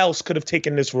one else could have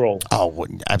taken this role. Oh,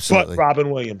 absolutely. But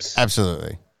Robin Williams.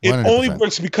 Absolutely. 100%. It only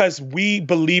works because we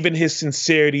believe in his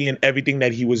sincerity and everything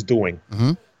that he was doing.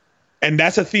 Mm-hmm. And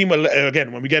that's a theme,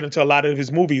 again, when we get into a lot of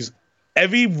his movies,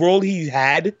 every role he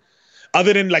had,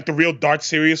 other than like the real dark,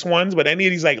 serious ones, but any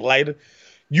of these like lighter,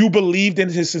 you believed in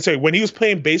his sincerity. When he was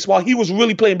playing baseball, he was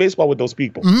really playing baseball with those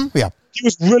people. Mm-hmm. Yeah. He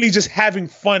was really just having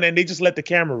fun, and they just let the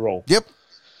camera roll. Yep.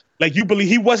 Like, you believe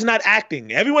he was not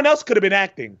acting. Everyone else could have been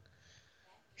acting.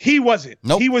 He wasn't.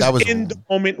 Nope. He was in the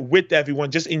moment with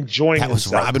everyone, just enjoying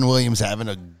himself. That was Robin Williams having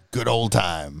a good old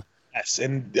time. Yes.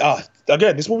 And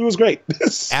again, this movie was great.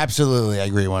 Absolutely. I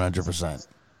agree 100%.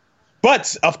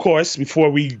 But, of course, before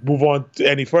we move on to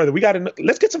any further,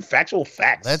 let's get some factual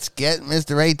facts. Let's get,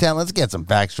 Mr. A-Town, let's get some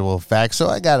factual facts. So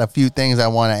I got a few things I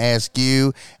want to ask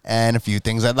you and a few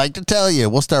things I'd like to tell you.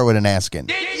 We'll start with an asking.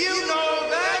 Did you know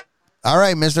that? All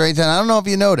right, Mr. A-Town, I don't know if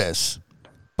you know this,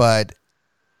 but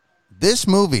this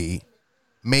movie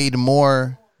made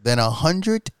more than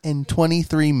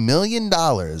 $123 million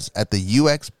at the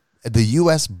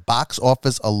U.S. box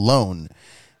office alone.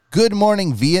 Good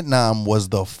Morning Vietnam was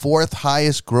the 4th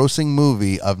highest grossing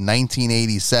movie of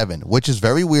 1987, which is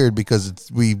very weird because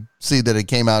we see that it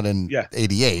came out in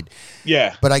 88.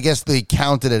 Yeah. But I guess they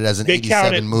counted it as an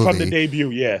 87 movie. From the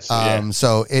debut, yes.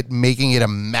 So it making it a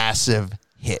massive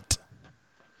hit.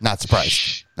 Not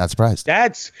surprised. Not surprised.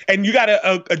 And you got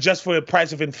to adjust for the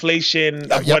price of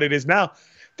inflation of what it is now.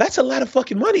 That's a lot of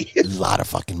fucking money. A lot of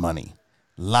fucking money.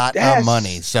 Lot of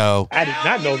money. So I did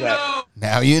not know that.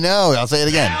 Now you know. I'll say it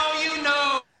again. Now you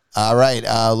know. All right.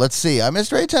 Let's see.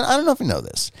 Mr. A-Town, I don't know if you know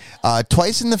this.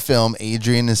 Twice in the film,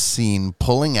 Adrian is seen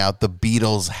pulling out the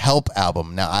Beatles' Help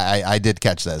album. Now, I did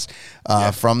catch this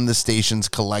from the station's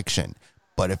collection.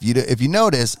 But if you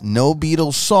notice, no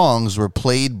Beatles songs were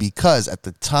played because at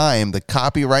the time the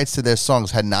copyrights to their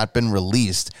songs had not been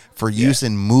released for use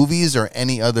in movies or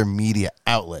any other media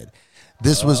outlet.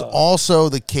 This was also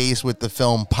the case with the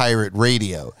film Pirate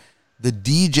Radio. The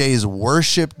DJs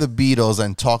worshipped the Beatles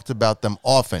and talked about them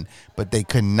often, but they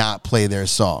could not play their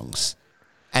songs.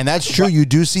 And that's true. You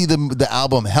do see the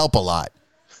album Help a lot.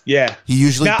 Yeah. He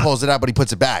usually pulls it out, but he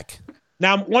puts it back.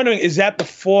 Now, I'm wondering, is that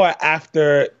before or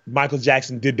after Michael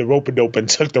Jackson did the rope-a-dope and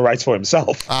took the rights for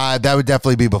himself? That would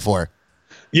definitely be before.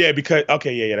 Yeah, because,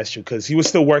 that's true. Because he was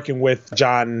still working with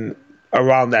John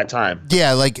around that time.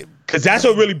 Yeah, like... Because that's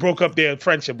what really broke up their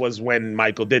friendship was when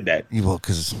Michael did that. Well,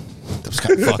 because it was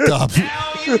kind of fucked up.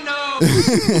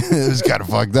 It was kind of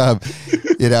fucked up.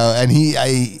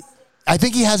 I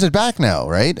think he has it back now,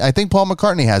 right? I think Paul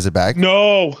McCartney has it back.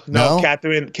 No,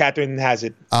 Catherine has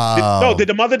it. Did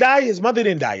the mother die? His mother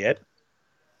didn't die yet.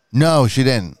 No, she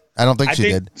didn't. I don't think she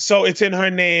did. So it's in her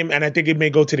name, and I think it may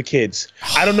go to the kids.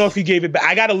 I don't know if he gave it back.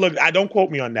 I got to look. Don't quote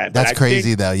me on that. That's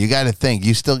crazy, though. You got to think.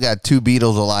 You still got 2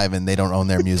 Beatles alive, and they don't own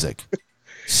their music.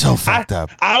 So fucked up.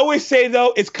 I always say,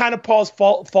 though, it's kind of Paul's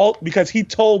fault because he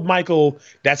told Michael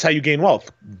that's how you gain wealth,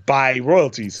 by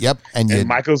royalties. Yep. And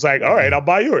Michael's like, all right, I'll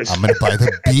buy yours. I'm going to buy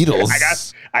the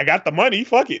Beatles. I got the money.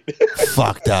 Fuck it.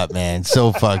 Fucked up, man.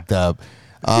 So fucked up.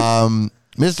 Mr.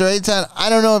 Eitan, I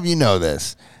don't know if you know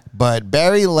this, but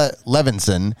Barry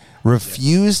Levinson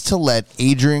refused to let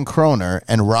Adrian Kroner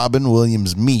and Robin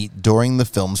Williams meet during the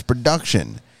film's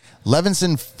production.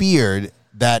 Levinson feared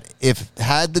that if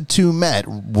had the two met,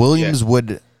 Williams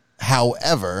would,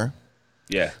 however,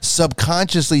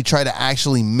 subconsciously try to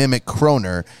actually mimic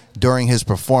Kroner during his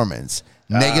performance,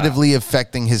 negatively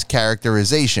affecting his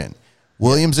characterization.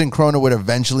 Williams and Kroner would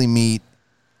eventually meet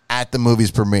at the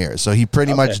movie's premiere. So he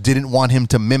pretty much didn't want him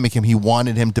to mimic him. He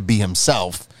wanted him to be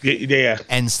himself. Yeah.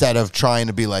 Instead of trying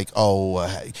to be like,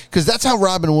 because that's how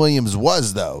Robin Williams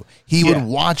was, though. He would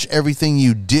watch everything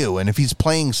you do. And if he's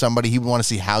playing somebody, he would want to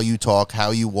see how you talk,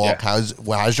 how you walk,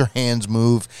 how's your hands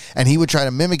move. And he would try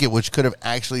to mimic it, which could have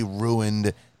actually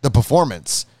ruined the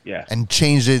performance. Yeah. And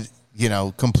changed it,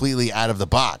 completely out of the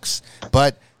box.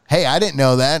 But, hey, I didn't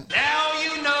know that. Now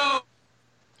you know.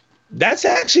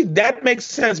 That makes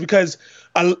sense because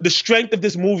the strength of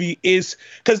this movie is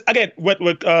because again, with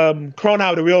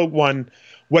Cronauer, the real one,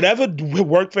 whatever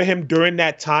worked for him during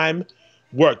that time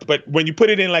worked. But when you put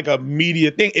it in like a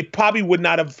media thing, it probably would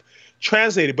not have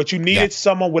translated. But you needed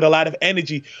someone with a lot of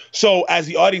energy. So as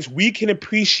the audience, we can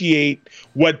appreciate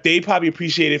what they probably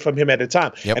appreciated from him at the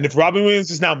time. Yep. And if Robin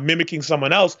Williams is now mimicking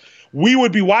someone else, we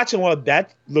would be watching, well,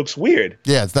 that looks weird.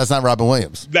 Yeah, that's not Robin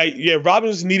Williams. Robin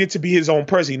Williams needed to be his own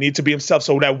person. He needed to be himself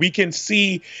so that we can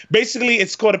see, basically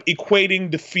it's sort of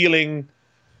equating the feeling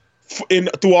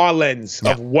through our lens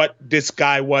of what this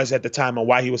guy was at the time and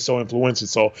why he was so influential.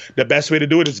 So the best way to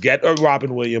do it is get a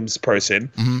Robin Williams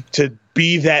person to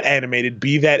be that animated,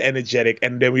 be that energetic.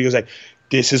 And then we was like,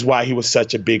 this is why he was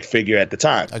such a big figure at the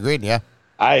time. Agreed, yeah.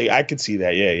 I could see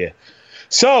that, yeah.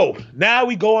 So now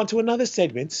we go on to another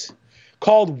segment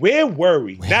called Where Were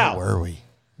We? Where were we?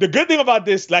 The good thing about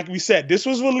this, like we said, this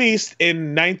was released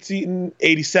in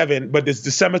 1987, but it's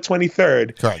December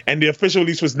 23rd. Correct. And the official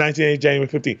release was 1980, January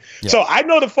 15th. Yeah. So I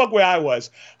know the fuck where I was.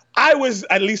 I was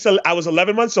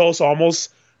 11 months old, so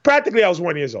almost practically I was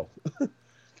 1 year old.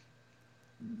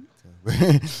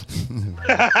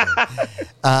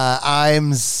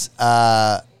 I'm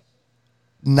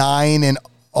 9 and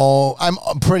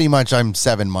I'm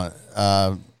 7 months.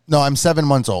 I'm 7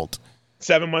 months old.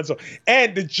 7 months old.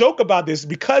 And the joke about this,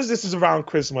 because this is around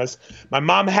Christmas, my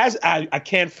mom has, I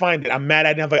can't find it. I'm mad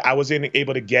I wasn't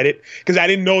able to get it because I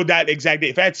didn't know that exact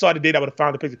date. If I had saw the date, I would have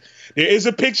found the picture. There is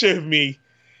a picture of me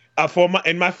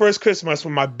in my first Christmas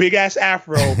with my big ass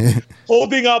afro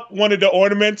holding up one of the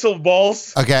ornamental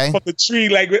balls from the tree,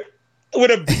 like with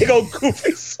a big old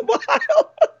goofy smile.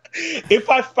 If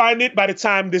I find it by the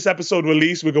time this episode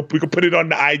released, we could put it on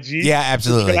the IG. Yeah,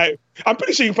 absolutely. I'm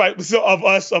pretty sure you can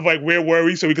find where were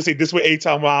we, so we can say this way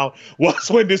A-Town Wow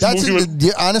was when this movie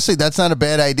was. Honestly, that's not a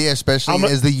bad idea, especially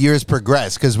as the years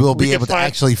progress, because we'll be able to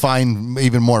actually find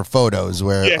even more photos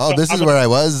where this is where I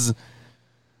was.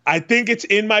 I think it's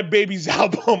in my baby's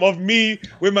album of me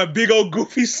with my big old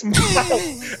goofy smile,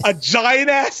 a giant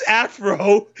ass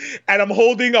afro, and I'm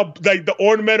holding up like the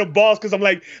ornamental balls because I'm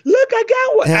like, look, I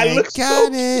got one. I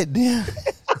got it.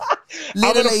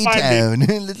 Little A-Town,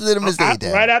 little Miss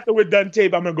A-Town. Right after we're done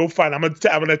tape, I'm gonna go find. I'm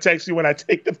gonna text you when I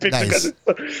take the picture.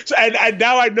 Nice. And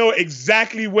now I know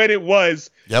exactly when it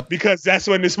was. Yep. Because that's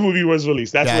when this movie was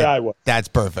released. That's where I was. That's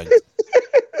perfect.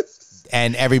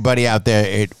 And everybody out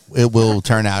there, it will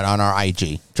turn out on our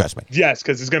IG. Trust me. Yes,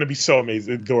 because it's going to be so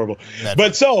amazing, adorable.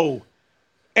 But so,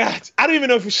 I don't even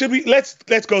know if we should be. Let's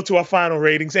go to our final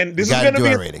ratings, and this is going to be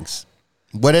our ratings.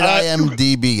 What did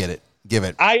IMDb give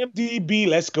it? IMDb.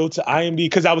 Let's go to IMDb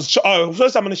because I was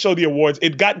first. I'm going to show the awards.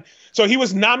 So he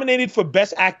was nominated for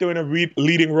Best Actor in a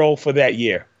leading role for that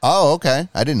year. Oh, okay.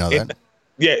 I didn't know that.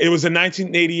 Yeah, it was the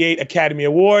 1988 Academy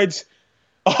Awards.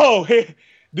 Oh,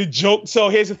 the joke. So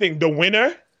here's the thing: the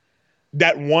winner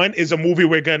that won is a movie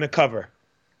we're going to cover.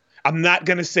 I'm not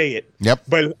going to say it. Yep.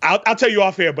 But I'll tell you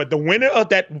off air. But the winner of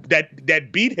that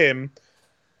beat him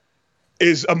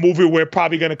is a movie we're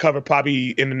probably going to cover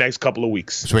probably in the next couple of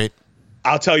weeks. Sweet.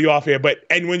 I'll tell you off air.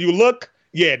 And when you look,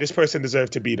 yeah, this person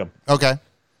deserved to beat him. Okay.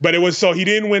 But he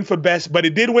didn't win for best, but he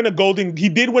did win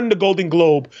the Golden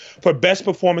Globe for best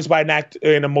performance by an actor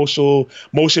in a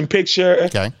motion picture,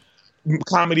 okay,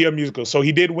 comedy or musical. So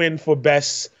he did win for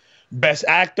best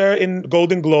actor in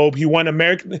Golden Globe. He won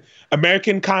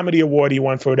American Comedy Award. He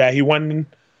won for that. He won.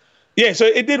 Yeah, so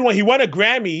it did win. He won a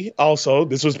Grammy also.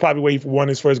 This was probably where he won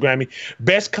his first Grammy.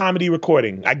 Best comedy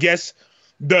recording. I guess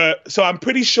so I'm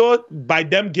pretty sure by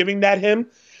them giving that him,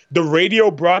 the radio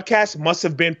broadcast must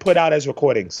have been put out as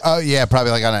recordings. Oh yeah,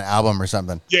 probably like on an album or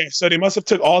something. Yeah, so they must have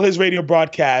took all his radio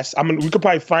broadcasts. We could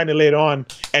probably find it later on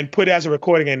and put it as a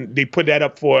recording, and they put that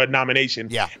up for a nomination.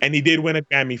 Yeah, and he did win a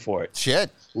Grammy for it. Shit,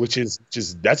 which is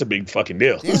just that's a big fucking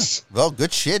deal. Yeah. Well,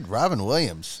 good shit, Robin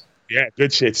Williams. Yeah,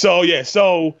 good shit. So yeah,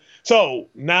 so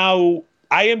now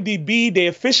IMDb, they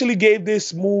officially gave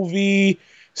this movie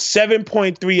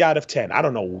 7.3 out of 10. I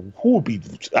don't know who would be.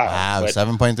 Wow,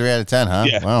 7.3 out of 10, huh?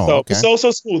 Yeah. Wow, so okay. So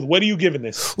smooth. What are you giving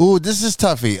this? Ooh, this is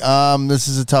toughy. This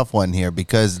is a tough one here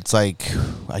because it's like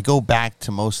I go back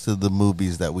to most of the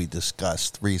movies that we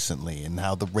discussed recently and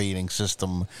how the rating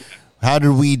system. How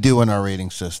did we do in our rating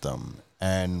system?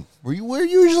 And we're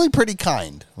usually pretty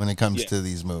kind when it comes to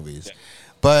these movies,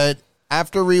 but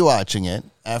after rewatching it,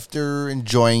 after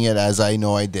enjoying it as I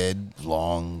know I did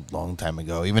long time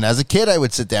ago, even as a kid, I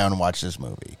would sit down and watch this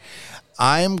movie.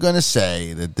 I'm going to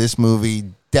say that this movie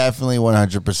definitely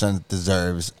 100%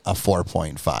 deserves a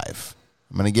 4.5.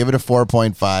 I'm going to give it a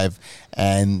 4.5.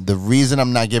 And the reason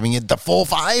I'm not giving it the full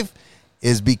 5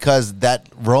 is because that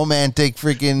romantic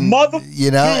freaking,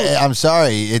 I'm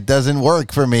sorry, it doesn't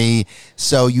work for me.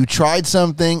 So you tried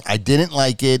something, I didn't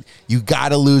like it, you got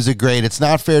to lose a grade. It's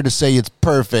not fair to say it's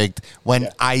perfect when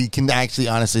I can actually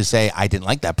honestly say I didn't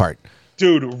like that part.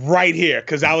 Dude, right here,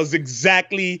 because I was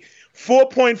exactly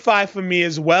 4.5 for me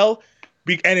as well,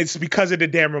 and it's because of the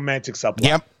damn romantic subplot.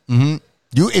 Yep. Mm-hmm.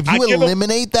 If you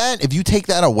eliminate that, if you take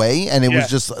that away, and it was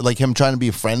just like him trying to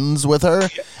be friends with her,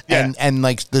 and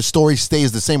like the story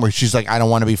stays the same, where she's like, I don't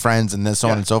want to be friends, and so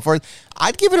on and so forth,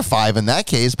 I'd give it a 5 in that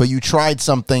case. But you tried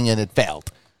something and it failed,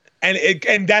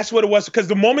 and that's what it was. Because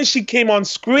the moment she came on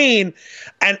screen,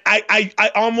 and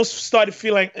I almost started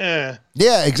feeling,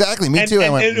 Yeah, exactly. Me too. I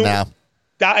went, nah.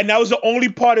 And that was the only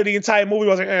part of the entire movie I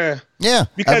was like, Yeah,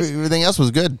 because everything else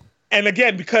was good. And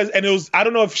again, it was, I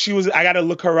don't know if she was, I got to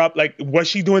look her up. Like, was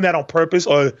she doing that on purpose,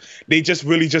 or they just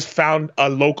really just found a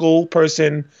local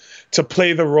person to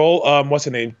play the role? What's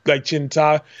her name? Like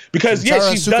Chintara? Because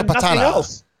she's done nothing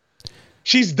else.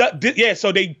 She's done,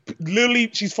 so they literally,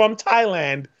 she's from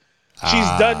Thailand.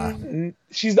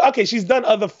 She's done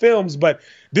other films, but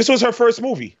this was her first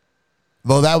movie.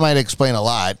 Well, that might explain a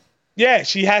lot. Yeah,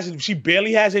 she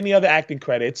barely has any other acting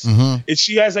credits. Mm-hmm.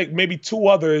 She has like maybe 2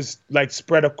 others like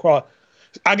spread across.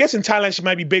 I guess in Thailand she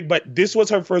might be big, but this was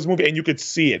her first movie and you could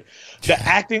see it. The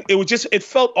acting, it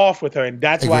felt off with her, and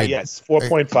that's why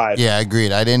 4.5. Yeah,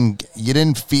 agreed. You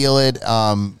didn't feel it.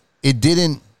 It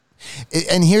didn't.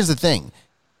 And here's the thing: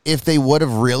 if they would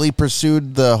have really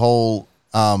pursued the whole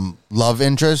love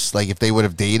interest, like if they would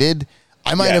have dated,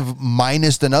 I might have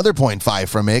minused another 0.5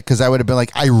 from it, because I would have been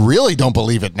like, I really don't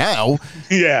believe it now.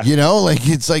 Yeah. Like,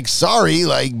 it's like, sorry,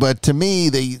 like, but to me,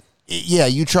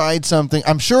 you tried something.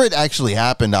 I'm sure it actually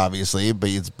happened, obviously, but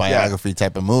it's biography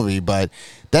type of movie. But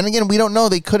then again, we don't know.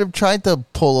 They could have tried to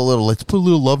pull let's put a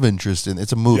little love interest in.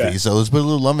 It's a movie, so let's put a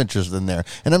little love interest in there.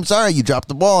 And I'm sorry, you dropped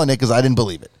the ball on it because I didn't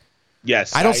believe it.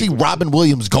 Yes, I don't see Robin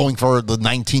Williams going for the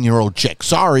 19-year-old chick.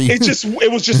 Sorry,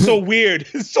 it was just so weird.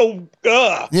 It's so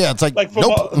yeah. It's like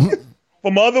nope.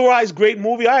 From otherwise great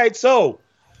movie. All right, so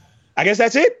I guess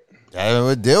that's it. That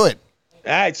would do it.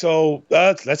 All right, so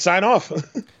let's sign off.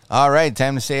 All right,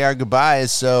 time to say our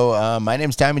goodbyes. So my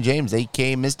name's Tommy James,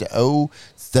 a.k.a. Mr. O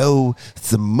So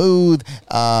Smooth.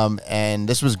 And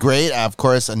this was great. Of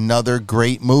course, another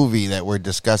great movie that we're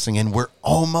discussing, and we're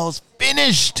almost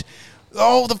finished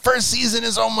Oh, the first season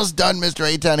is almost done, Mr.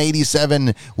 A-Town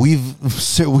 87.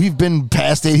 We've been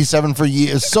past 87 for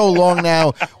years, so long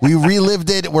now. We relived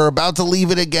it. We're about to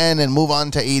leave it again and move on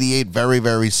to 88 very,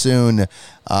 very soon.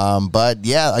 But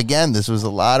yeah, again, this was a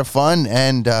lot of fun.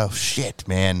 And shit,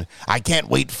 man, I can't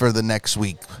wait for the next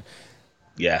week.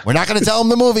 Yeah. We're not going to tell them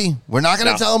the movie. We're not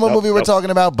going to tell them what movie we're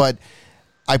talking about, but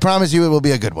I promise you it will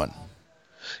be a good one.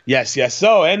 Yes.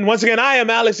 So, and once again, I am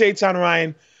Alex A-Town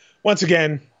Ryan. Once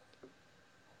again,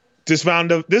 this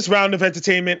round of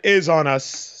entertainment is on us.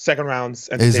 Second round's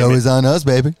entertainment. It's always on us,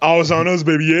 baby. Always on us,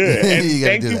 baby. Yeah. And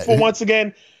thank you for once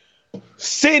again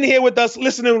sitting here with us,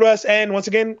 listening to us, and once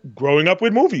again, growing up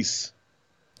with movies.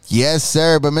 Yes,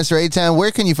 sir. But Mr. A-Town,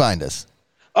 where can you find us?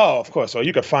 Oh, of course. Well,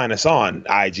 you can find us on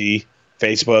IG,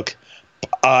 Facebook,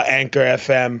 Anchor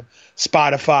FM,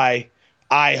 Spotify,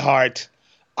 iHeart,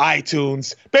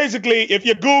 iTunes. Basically, if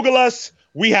you Google us,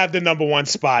 we have the #1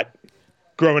 spot.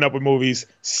 Growing up with movies,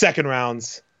 second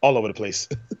rounds, all over the place.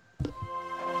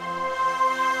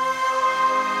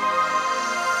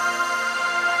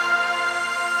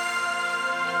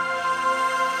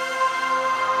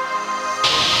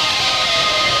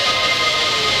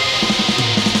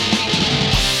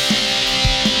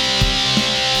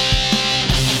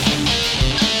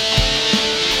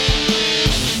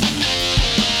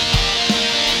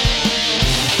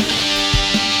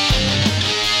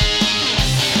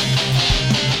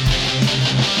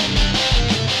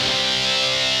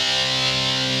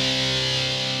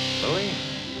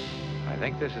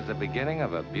 This is the beginning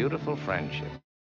of a beautiful friendship.